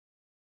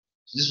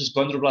 So this was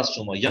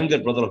chondroblastoma, younger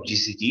brother of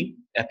GCT,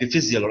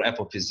 epiphyseal or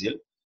apophyseal,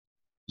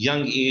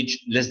 young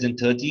age less than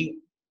 30,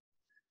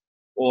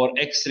 or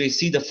X-ray,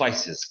 see the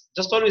physis.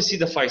 Just always see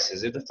the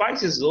physis. If the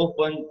physis is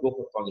open, go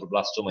for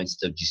chondroblastoma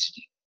instead of GCT.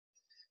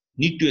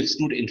 Need to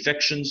exclude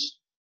infections,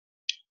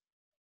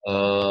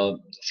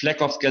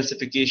 fleck of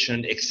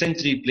calcification,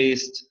 eccentrically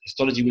placed.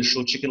 Histology will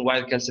show chicken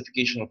wire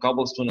calcification or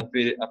cobblestone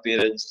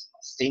appearance,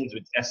 stains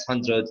with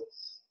S100,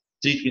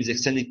 treatment is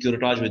extended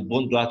curettage with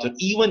bone graft,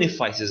 even if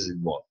physis is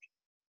involved.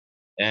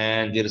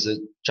 And there is a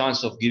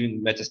chance of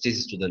giving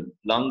metastasis to the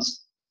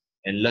lungs,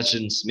 and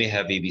lesions may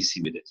have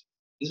ABC with it.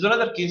 This is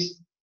another case.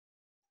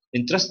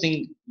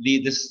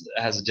 Interestingly, this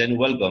has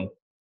genuvalgum,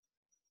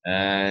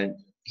 and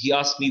he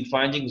asked me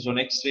findings on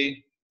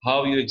X-ray,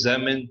 how you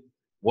examine,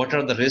 what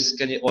are the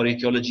risks or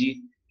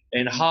etiology,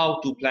 and how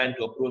to plan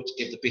to approach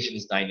if the patient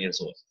is 9 years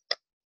old.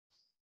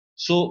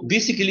 So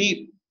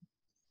basically,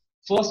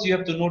 first you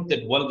have to note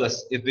that valgus,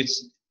 if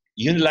it's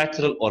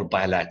unilateral or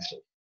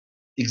bilateral,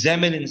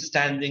 examine in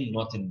standing,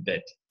 not in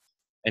bed,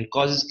 and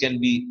causes can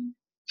be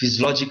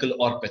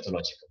physiological or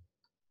pathological.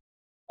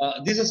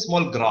 This is a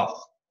small graph.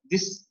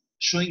 This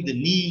showing the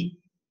knee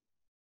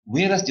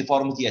varus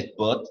deformity at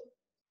birth,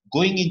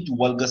 going into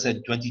valgus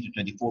at 20 to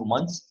 24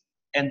 months,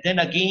 and then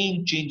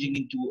again changing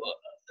into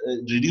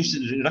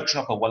reduction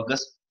of a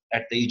valgus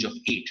at the age of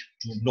 8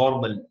 to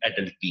normal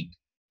adult being.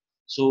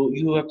 So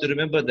you have to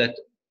remember that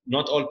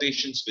not all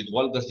patients with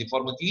valgus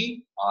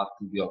deformity are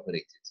to be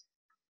operated.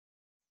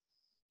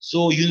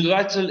 So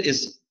unilateral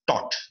is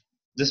taught.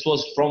 This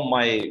was from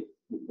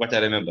what I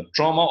remember,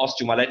 trauma,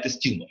 osteomyelitis,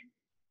 tumor.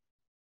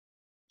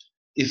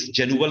 If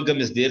genuvalgum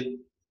is there,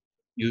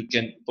 you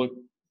can put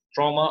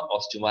trauma,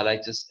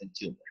 osteomyelitis, and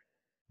tumor.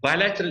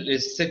 Bilateral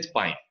is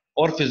sit-pine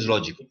or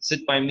physiological.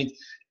 Sit-pine means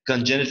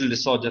congenital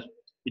disorder.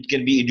 It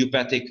can be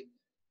idiopathic,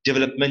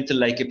 developmental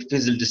like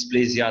epiphyseal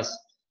dysplasias,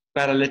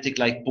 paralytic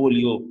like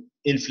polio,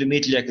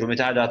 inflammatory like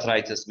rheumatoid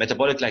arthritis,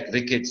 metabolic like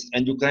rickets,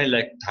 endocrine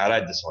like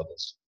thyroid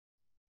disorders.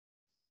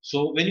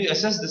 So when you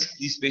assess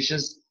these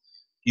patients,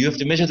 you have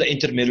to measure the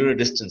intermalleolar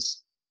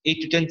distance.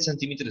 8 to 10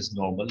 centimeter is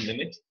normal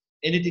limit.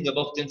 Anything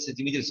above 10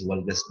 centimeters is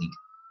valgus knee.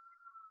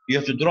 You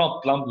have to draw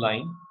a plumb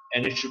line,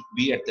 and it should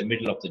be at the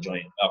middle of the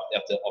joint, of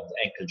the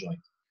ankle joint.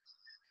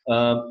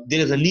 There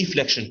is a knee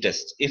flexion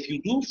test. If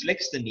you do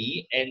flex the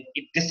knee and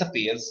it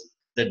disappears,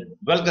 the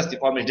valgus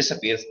deformity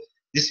disappears,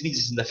 this means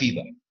it's in the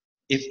femur.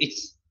 If it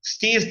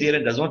stays there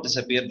and does not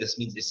disappear, this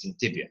means it's in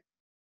tibia.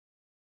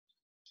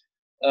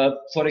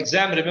 For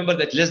exam, remember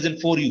that less than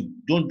 4, you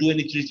don't do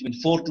any treatment.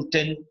 4 to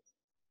 10,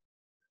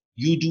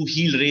 you do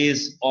heel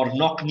raise or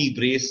knock knee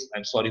brace.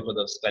 I'm sorry for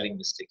the spelling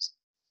mistakes.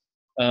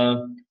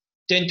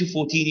 10 to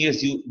 14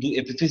 years, you do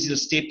epiphyseal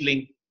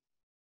stapling.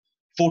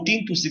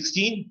 14 to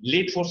 16,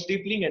 late for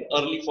stapling and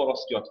early for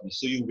osteotomy.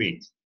 So you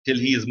wait till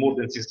he is more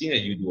than 16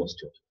 and you do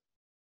osteotomy.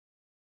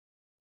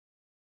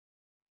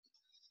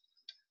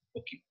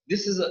 Okay,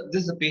 this is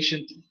a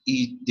patient.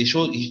 She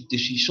showed me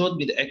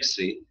the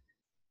X-ray,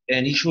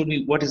 and he showed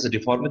me what is the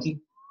deformity,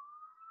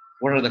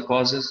 what are the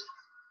causes,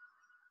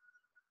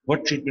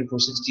 what treatment for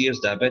 60 years,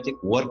 diabetic,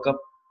 workup,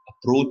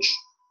 approach,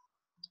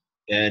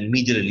 and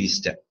medial release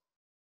step.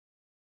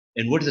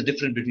 And what is the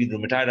difference between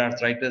rheumatoid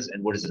arthritis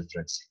and what is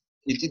referencing?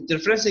 The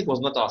referencing was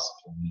not asked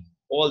for me.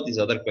 All these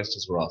other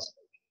questions were asked.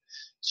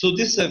 So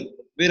this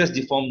varus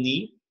deformed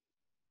knee,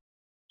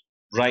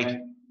 right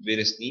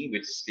varus knee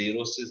with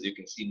sclerosis. You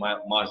can see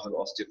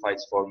marginal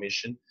osteophytes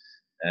formation,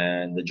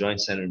 and the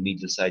joint center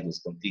medial side is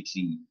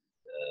completely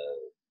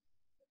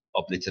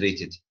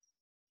obliterated.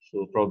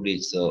 So probably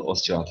it's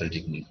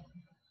osteoarthritic knee.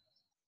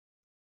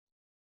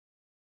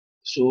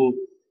 So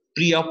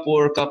pre-op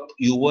workup,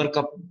 you work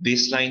up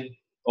baseline,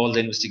 all the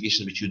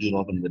investigations which you do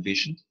normally in the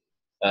patient.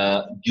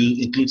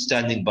 You include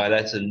standing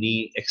bilateral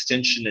knee,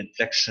 extension and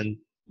flexion,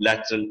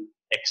 lateral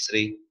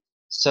X-ray,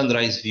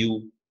 sunrise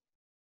view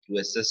to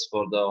assess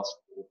for the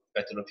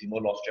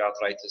patellofemoral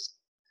osteoarthritis.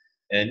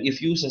 And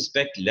if you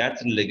suspect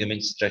lateral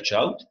ligament stretch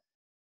out,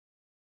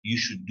 you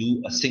should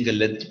do a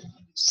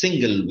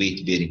single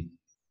weight bearing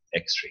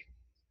X-ray.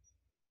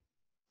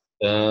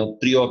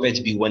 Pre-op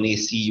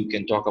HB1AC, you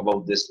can talk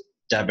about this.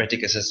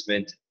 Diabetic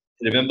assessment.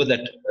 Remember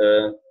that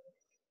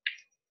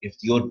if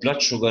your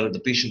blood sugar, the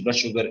patient blood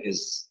sugar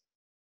is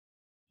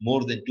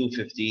more than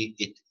 250,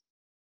 it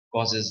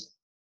causes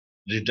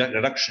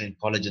reduction in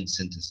collagen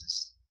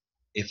synthesis.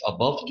 If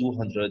above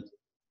 200,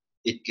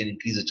 it can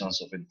increase the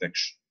chance of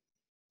infection.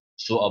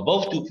 So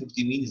above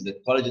 250 means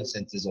that collagen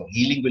synthesis or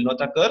healing will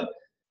not occur,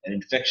 and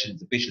infection,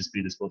 the patient is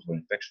predisposed for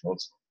infection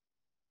also.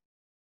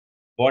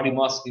 Body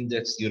mass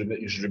index,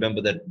 you should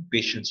remember that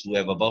patients who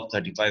have above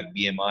 35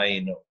 BMI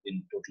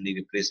in total knee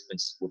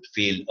replacements would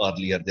fail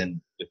earlier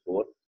than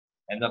before.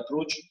 And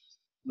approach,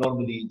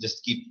 normally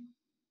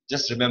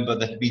just remember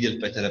that medial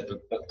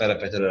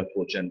parapatellar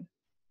approach and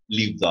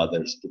leave the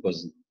others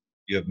because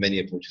you have many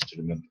approaches to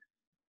remember.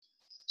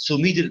 So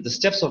the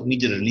steps of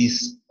medial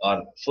release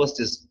are, first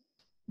is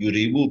you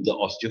remove the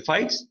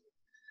osteophytes,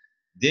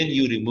 then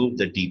you remove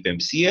the deep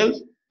MCL,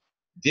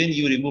 then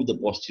you remove the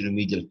posterior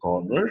medial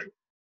corner,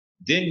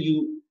 then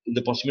in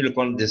the posterior medial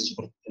corner,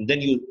 and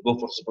then you go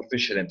for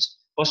superficial MCL.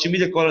 Posterior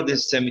medial corner,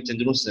 there's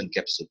semitendinosus and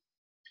capsule.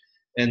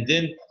 And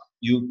then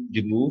you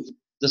remove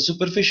the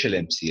superficial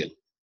MCL.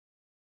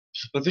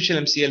 Superficial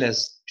MCL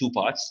has 2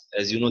 parts,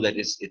 as you know that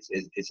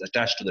it's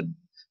attached to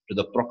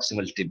the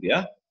proximal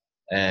tibia,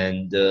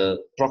 and the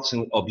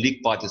proximal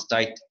oblique part is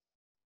tight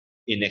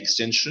in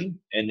extension,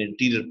 and the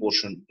anterior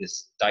portion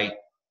is tight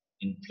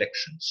in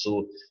flexion.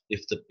 So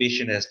if the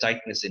patient has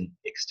tightness in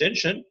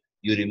extension,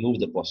 you remove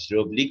the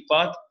posterior oblique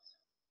part.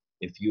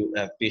 If you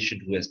have a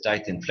patient who has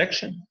tight in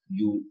flexion,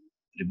 you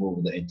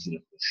remove the anterior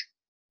portion.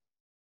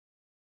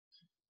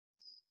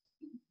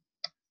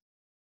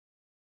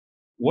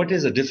 What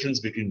is the difference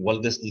between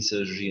valgus knee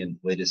surgery and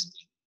varus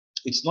knee?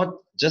 It's not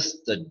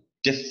just the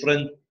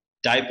different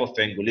type of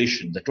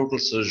angulation. The total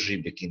surgery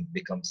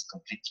becomes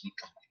completely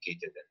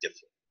complicated and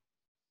different.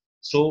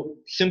 So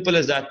simple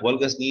as that,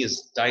 valgus knee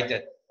is tight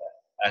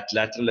at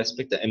lateral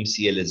aspect. The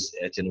MCL is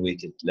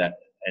attenuated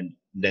and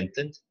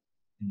lengthened.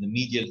 In the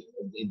medial,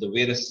 in the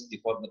varus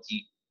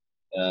deformity,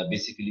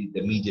 basically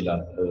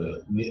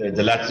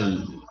the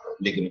lateral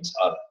ligaments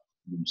are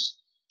loose.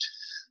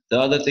 The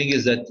other thing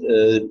is that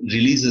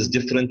release is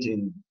different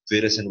in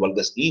varus and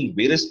valgus knee. In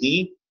varus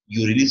knee,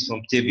 you release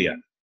from tibia.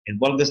 In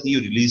valgus knee,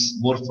 you release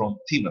more from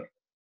femur.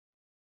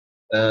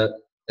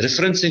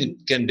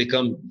 Referencing can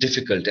become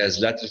difficult as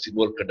lateral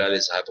femoral condyle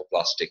is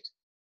hypoplastic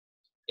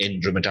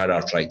in rheumatoid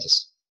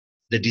arthritis.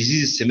 The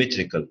disease is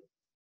symmetrical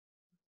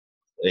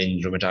in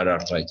rheumatoid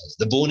arthritis.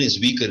 The bone is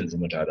weaker in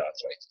rheumatoid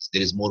arthritis.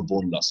 There is more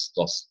bone loss.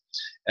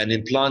 And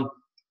implant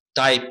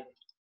type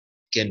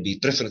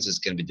preferences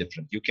can be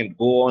different. You can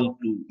go on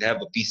to have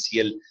a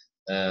PCL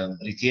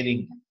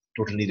retaining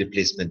total knee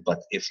replacement, but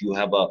if you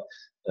have a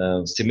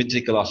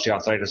symmetrical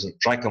osteoarthritis or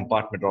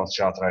tricompartmental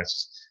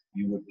osteoarthritis,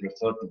 you would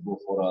prefer to go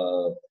for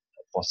a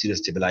posterior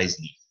stabilized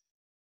knee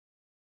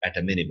at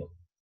a minimum.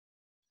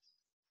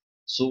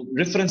 So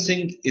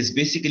referencing is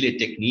basically a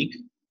technique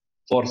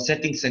for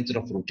setting center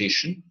of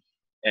rotation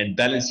and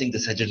balancing the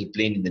sagittal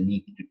plane in the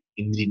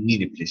knee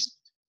replacement.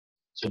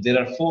 So there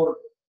are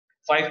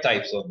 5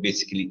 types of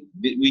basically,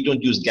 we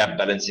don't use gap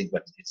balancing,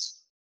 but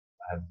it's,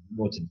 I have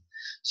noted.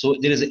 So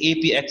there is an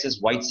AP axis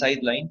white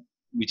side line,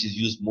 which is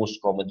used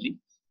most commonly.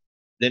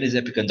 Then is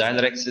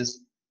epicondylar axis,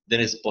 then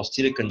is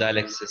posterior condyle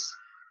axis,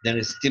 then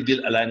is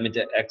tibial alignment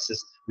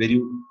axis, where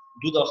you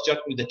do the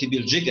osteotomy with the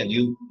tibial jig and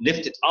you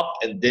lift it up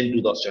and then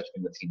do the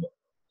osteotomy with the femur.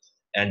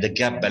 And the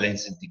gap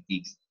balancing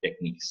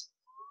techniques,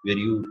 where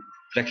you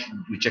check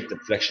the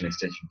flexion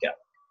extension gap.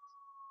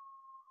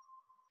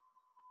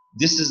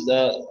 This is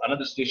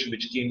another situation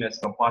which came as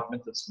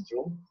compartmental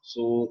syndrome.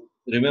 So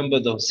remember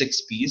the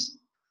 6 P's,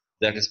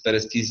 that is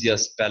paresthesia,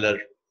 pallor,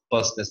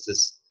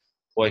 pulsionosis,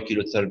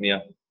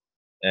 poikilothermia,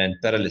 and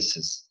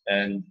paralysis.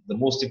 And the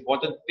most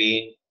important,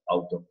 pain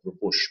out of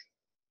proportion.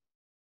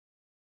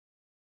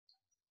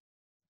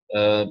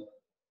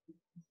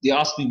 They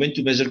asked me when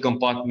to measure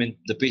compartment.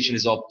 The patient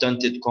is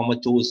obtunded,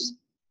 comatose.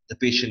 The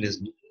patient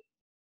is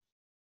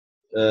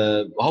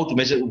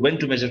when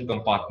to measure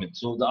compartment.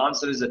 So the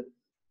answer is that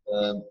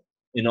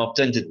in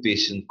obtunded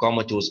patient,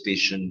 comatose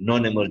patient,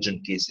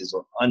 non-emergent cases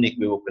or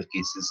unequivocal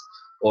cases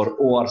or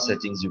OR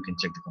settings, you can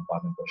check the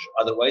compartment pressure.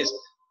 Otherwise,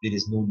 there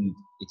is no need.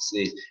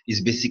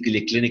 It's basically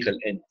a clinical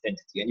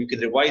entity, and you can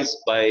revise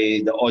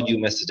by the audio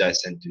message I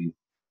sent to you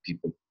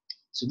people.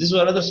 So this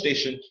was another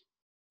station.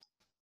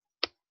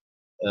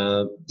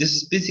 This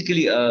is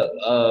basically a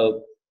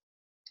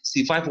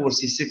C5 over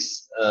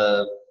C6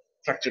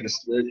 fracture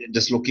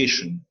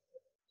dislocation.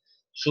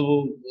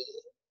 So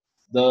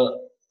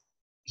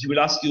he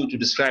will ask you to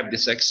describe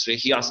this X-ray.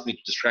 He asked me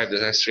to describe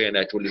this X-ray, and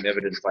I told him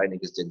evident finding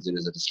is that there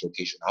is a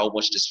dislocation. How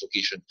much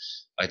dislocation?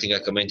 I think I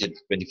commented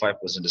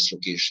 25%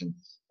 dislocation.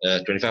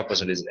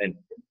 25% is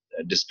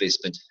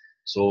displacement.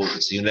 So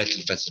it's a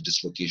unilateral facet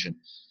dislocation.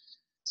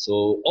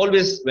 So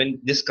always when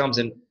this comes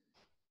in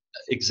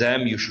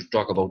exam, you should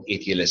talk about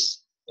ATLS.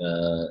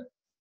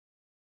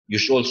 You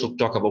should also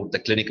talk about the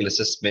clinical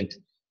assessment,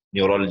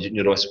 neurology,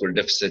 neurovascular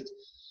deficit.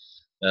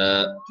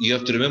 You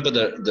have to remember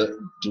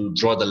to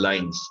draw the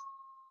lines.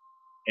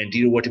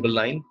 Anterior vertebral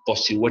line,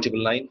 posterior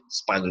vertebral line,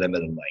 spinal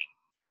lamellar line.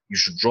 You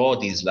should draw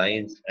these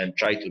lines and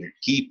try to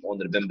keep on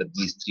remember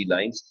these 3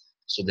 lines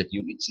so that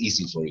it's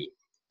easy for you.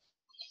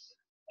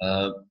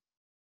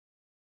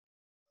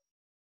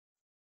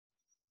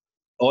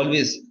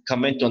 Always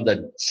comment on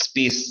the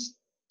space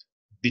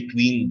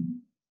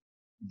between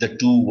the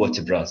 2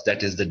 vertebrae,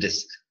 that is the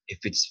disc, if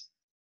it's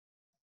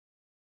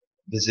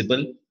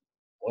visible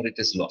or it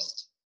is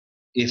lost.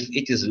 If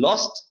it is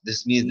lost,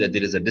 this means that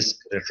there is a disc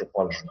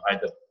retropulsion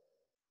either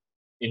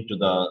into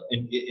the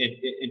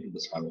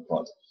spinal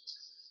cord.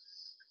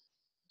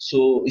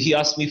 So he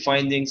asked me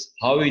findings.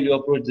 How will you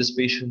approach this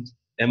patient?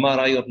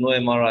 MRI or no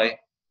MRI?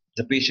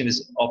 The patient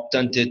is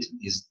obtunded,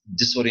 is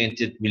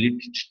disoriented. Will you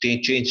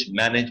change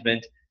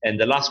management? And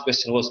the last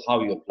question was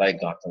how you apply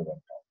Gartner 1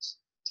 pounds.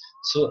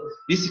 So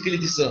basically,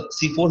 this is a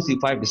C4,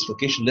 C5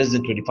 dislocation, less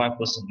than 25%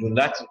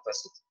 unilateral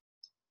facet.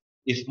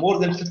 If more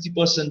than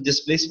 50%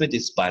 displacement,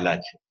 it's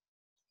bilateral.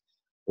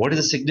 What is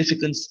the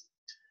significance?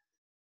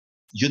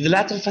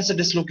 Unilateral facet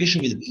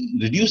dislocation will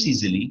reduce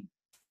easily.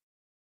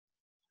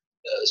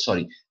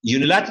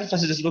 Unilateral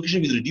facet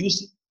dislocation will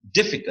reduce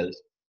difficult,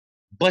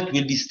 but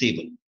will be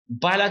stable.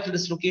 Bilateral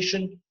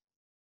dislocation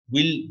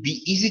will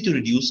be easy to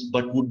reduce,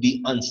 but would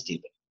be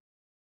unstable.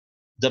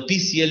 The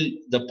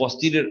PCL, the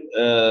posterior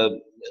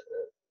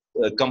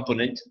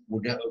component,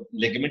 would have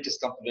ligamentous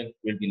component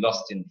will be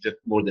lost in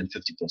more than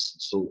 50%.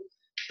 So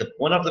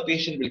one of the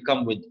patient will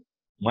come with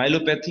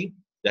myelopathy,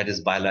 that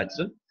is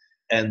bilateral,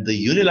 and the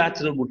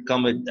unilateral would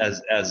come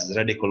as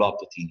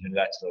radiculopathy,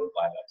 unilateral or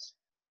bilateral.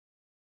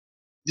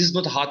 This is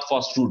not a hard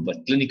fast rule,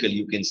 but clinically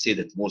you can say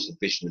that most of the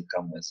patients will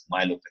come as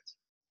myelopathy.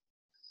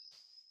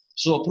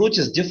 So approach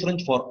is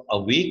different for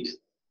awake,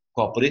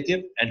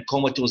 cooperative, and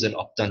comatose and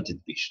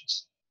obtunded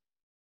patients.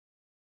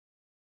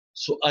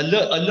 So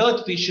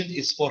alert patient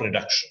is for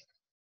reduction.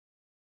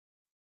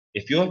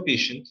 If you have a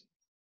patient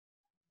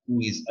who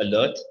is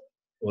alert,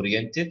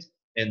 oriented,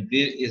 and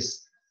there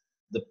is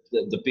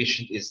the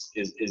patient is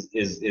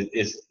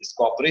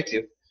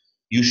cooperative,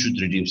 you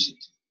should reduce it.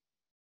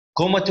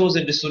 Comatose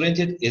and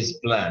disoriented is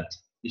planned.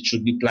 It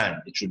should be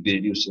planned. It should be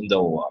reduced in the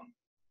OR.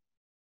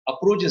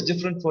 Approach is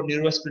different for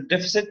neurovascular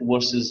deficit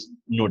versus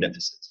no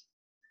deficit.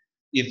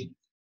 If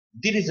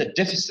there is a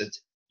deficit,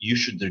 you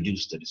should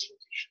reduce the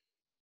dislocation.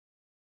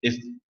 If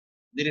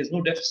there is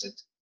no deficit,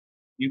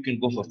 you can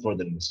go for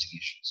further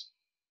investigations.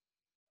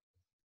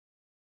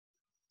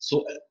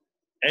 So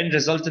end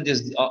resultant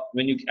is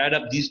when you add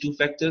up these 2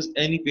 factors,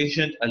 any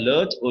patient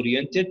alert,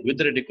 oriented with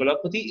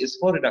radiculopathy is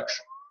for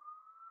reduction.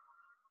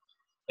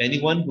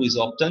 Anyone who is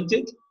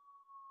obtunded,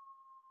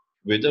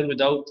 with or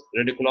without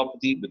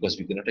radiculopathy, because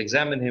we cannot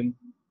examine him,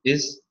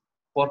 is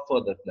for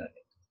further planning.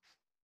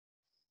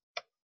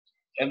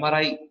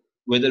 MRI,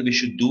 whether we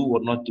should do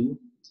or not do.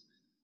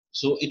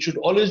 So it should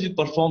always be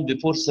performed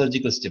before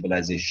surgical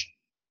stabilization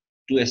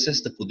to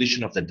assess the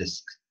position of the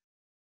disc.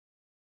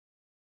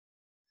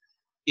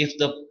 If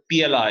the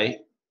PLI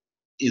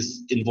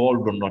is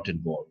involved or not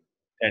involved,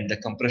 and the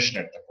compression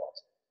at the core.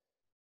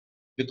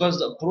 Because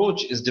the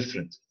approach is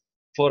different.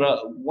 For a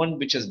one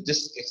which has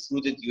disc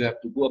excluded, you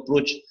have to go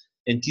approach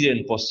anterior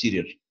and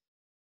posterior.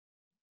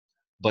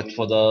 But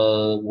for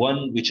the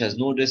one which has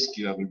no disc,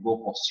 you have to go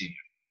posterior.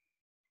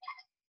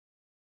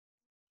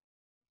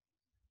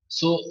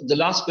 So the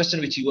last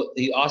question which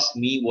he asked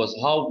me was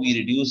how we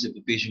reduce if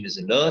the patient is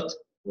alert,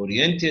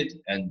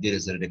 oriented, and there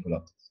is a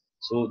radiculum.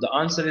 So the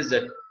answer is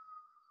that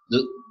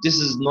this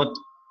is not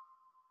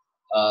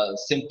a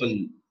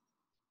simple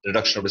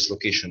reduction of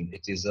dislocation.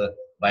 It is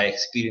by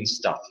experienced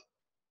staff.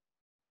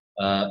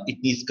 It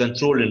needs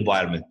controlled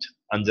environment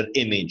under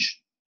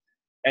image,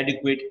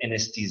 adequate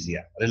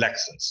anesthesia,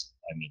 relaxants,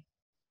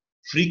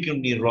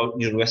 frequent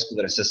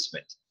neurovascular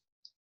assessment.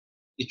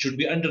 It should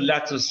be under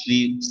lateral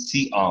sleeve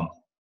C-arm,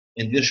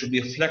 and there should be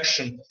a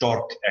flexion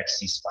torque at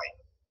C-spine.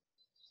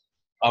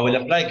 I will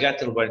apply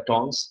Gatter by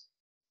tongs,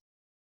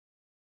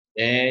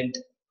 and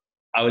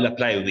I will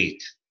apply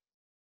weight.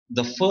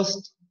 The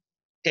first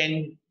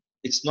 10,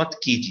 it's not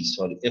kg,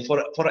 sorry.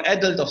 For an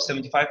adult of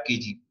 75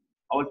 kg,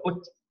 I will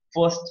put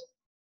first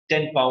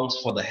 10 pounds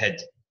for the head,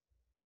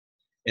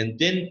 and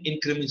then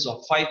increments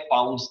of 5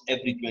 pounds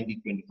every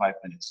 20-25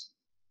 minutes.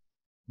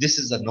 This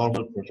is a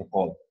normal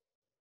protocol.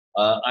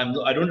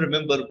 I don't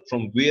remember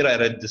from where I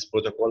read this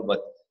protocol,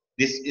 but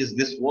this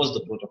was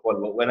the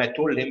protocol. When I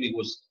told him, he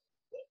was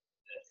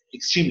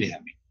extremely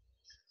happy.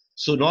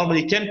 So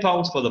normally 10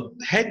 pounds for the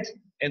head,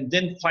 and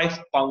then 5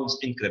 pounds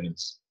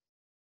increments.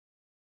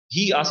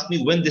 He asked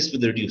me when this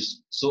will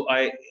reduce. So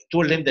I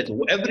told him that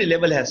every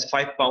level has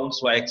 5 pounds,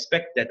 so I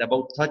expect that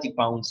about 30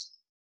 pounds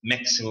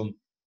maximum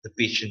the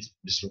patient's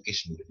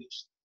dislocation will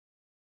reduce.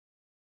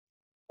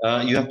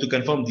 You have to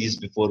confirm these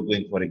before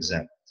going for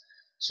exam.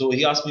 So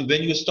he asked me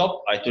when you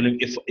stop. I told him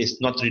if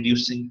it's not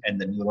reducing and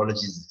the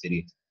neurology is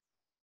deteriorating.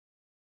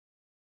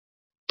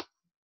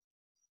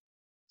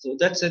 So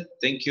that's it.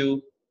 Thank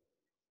you.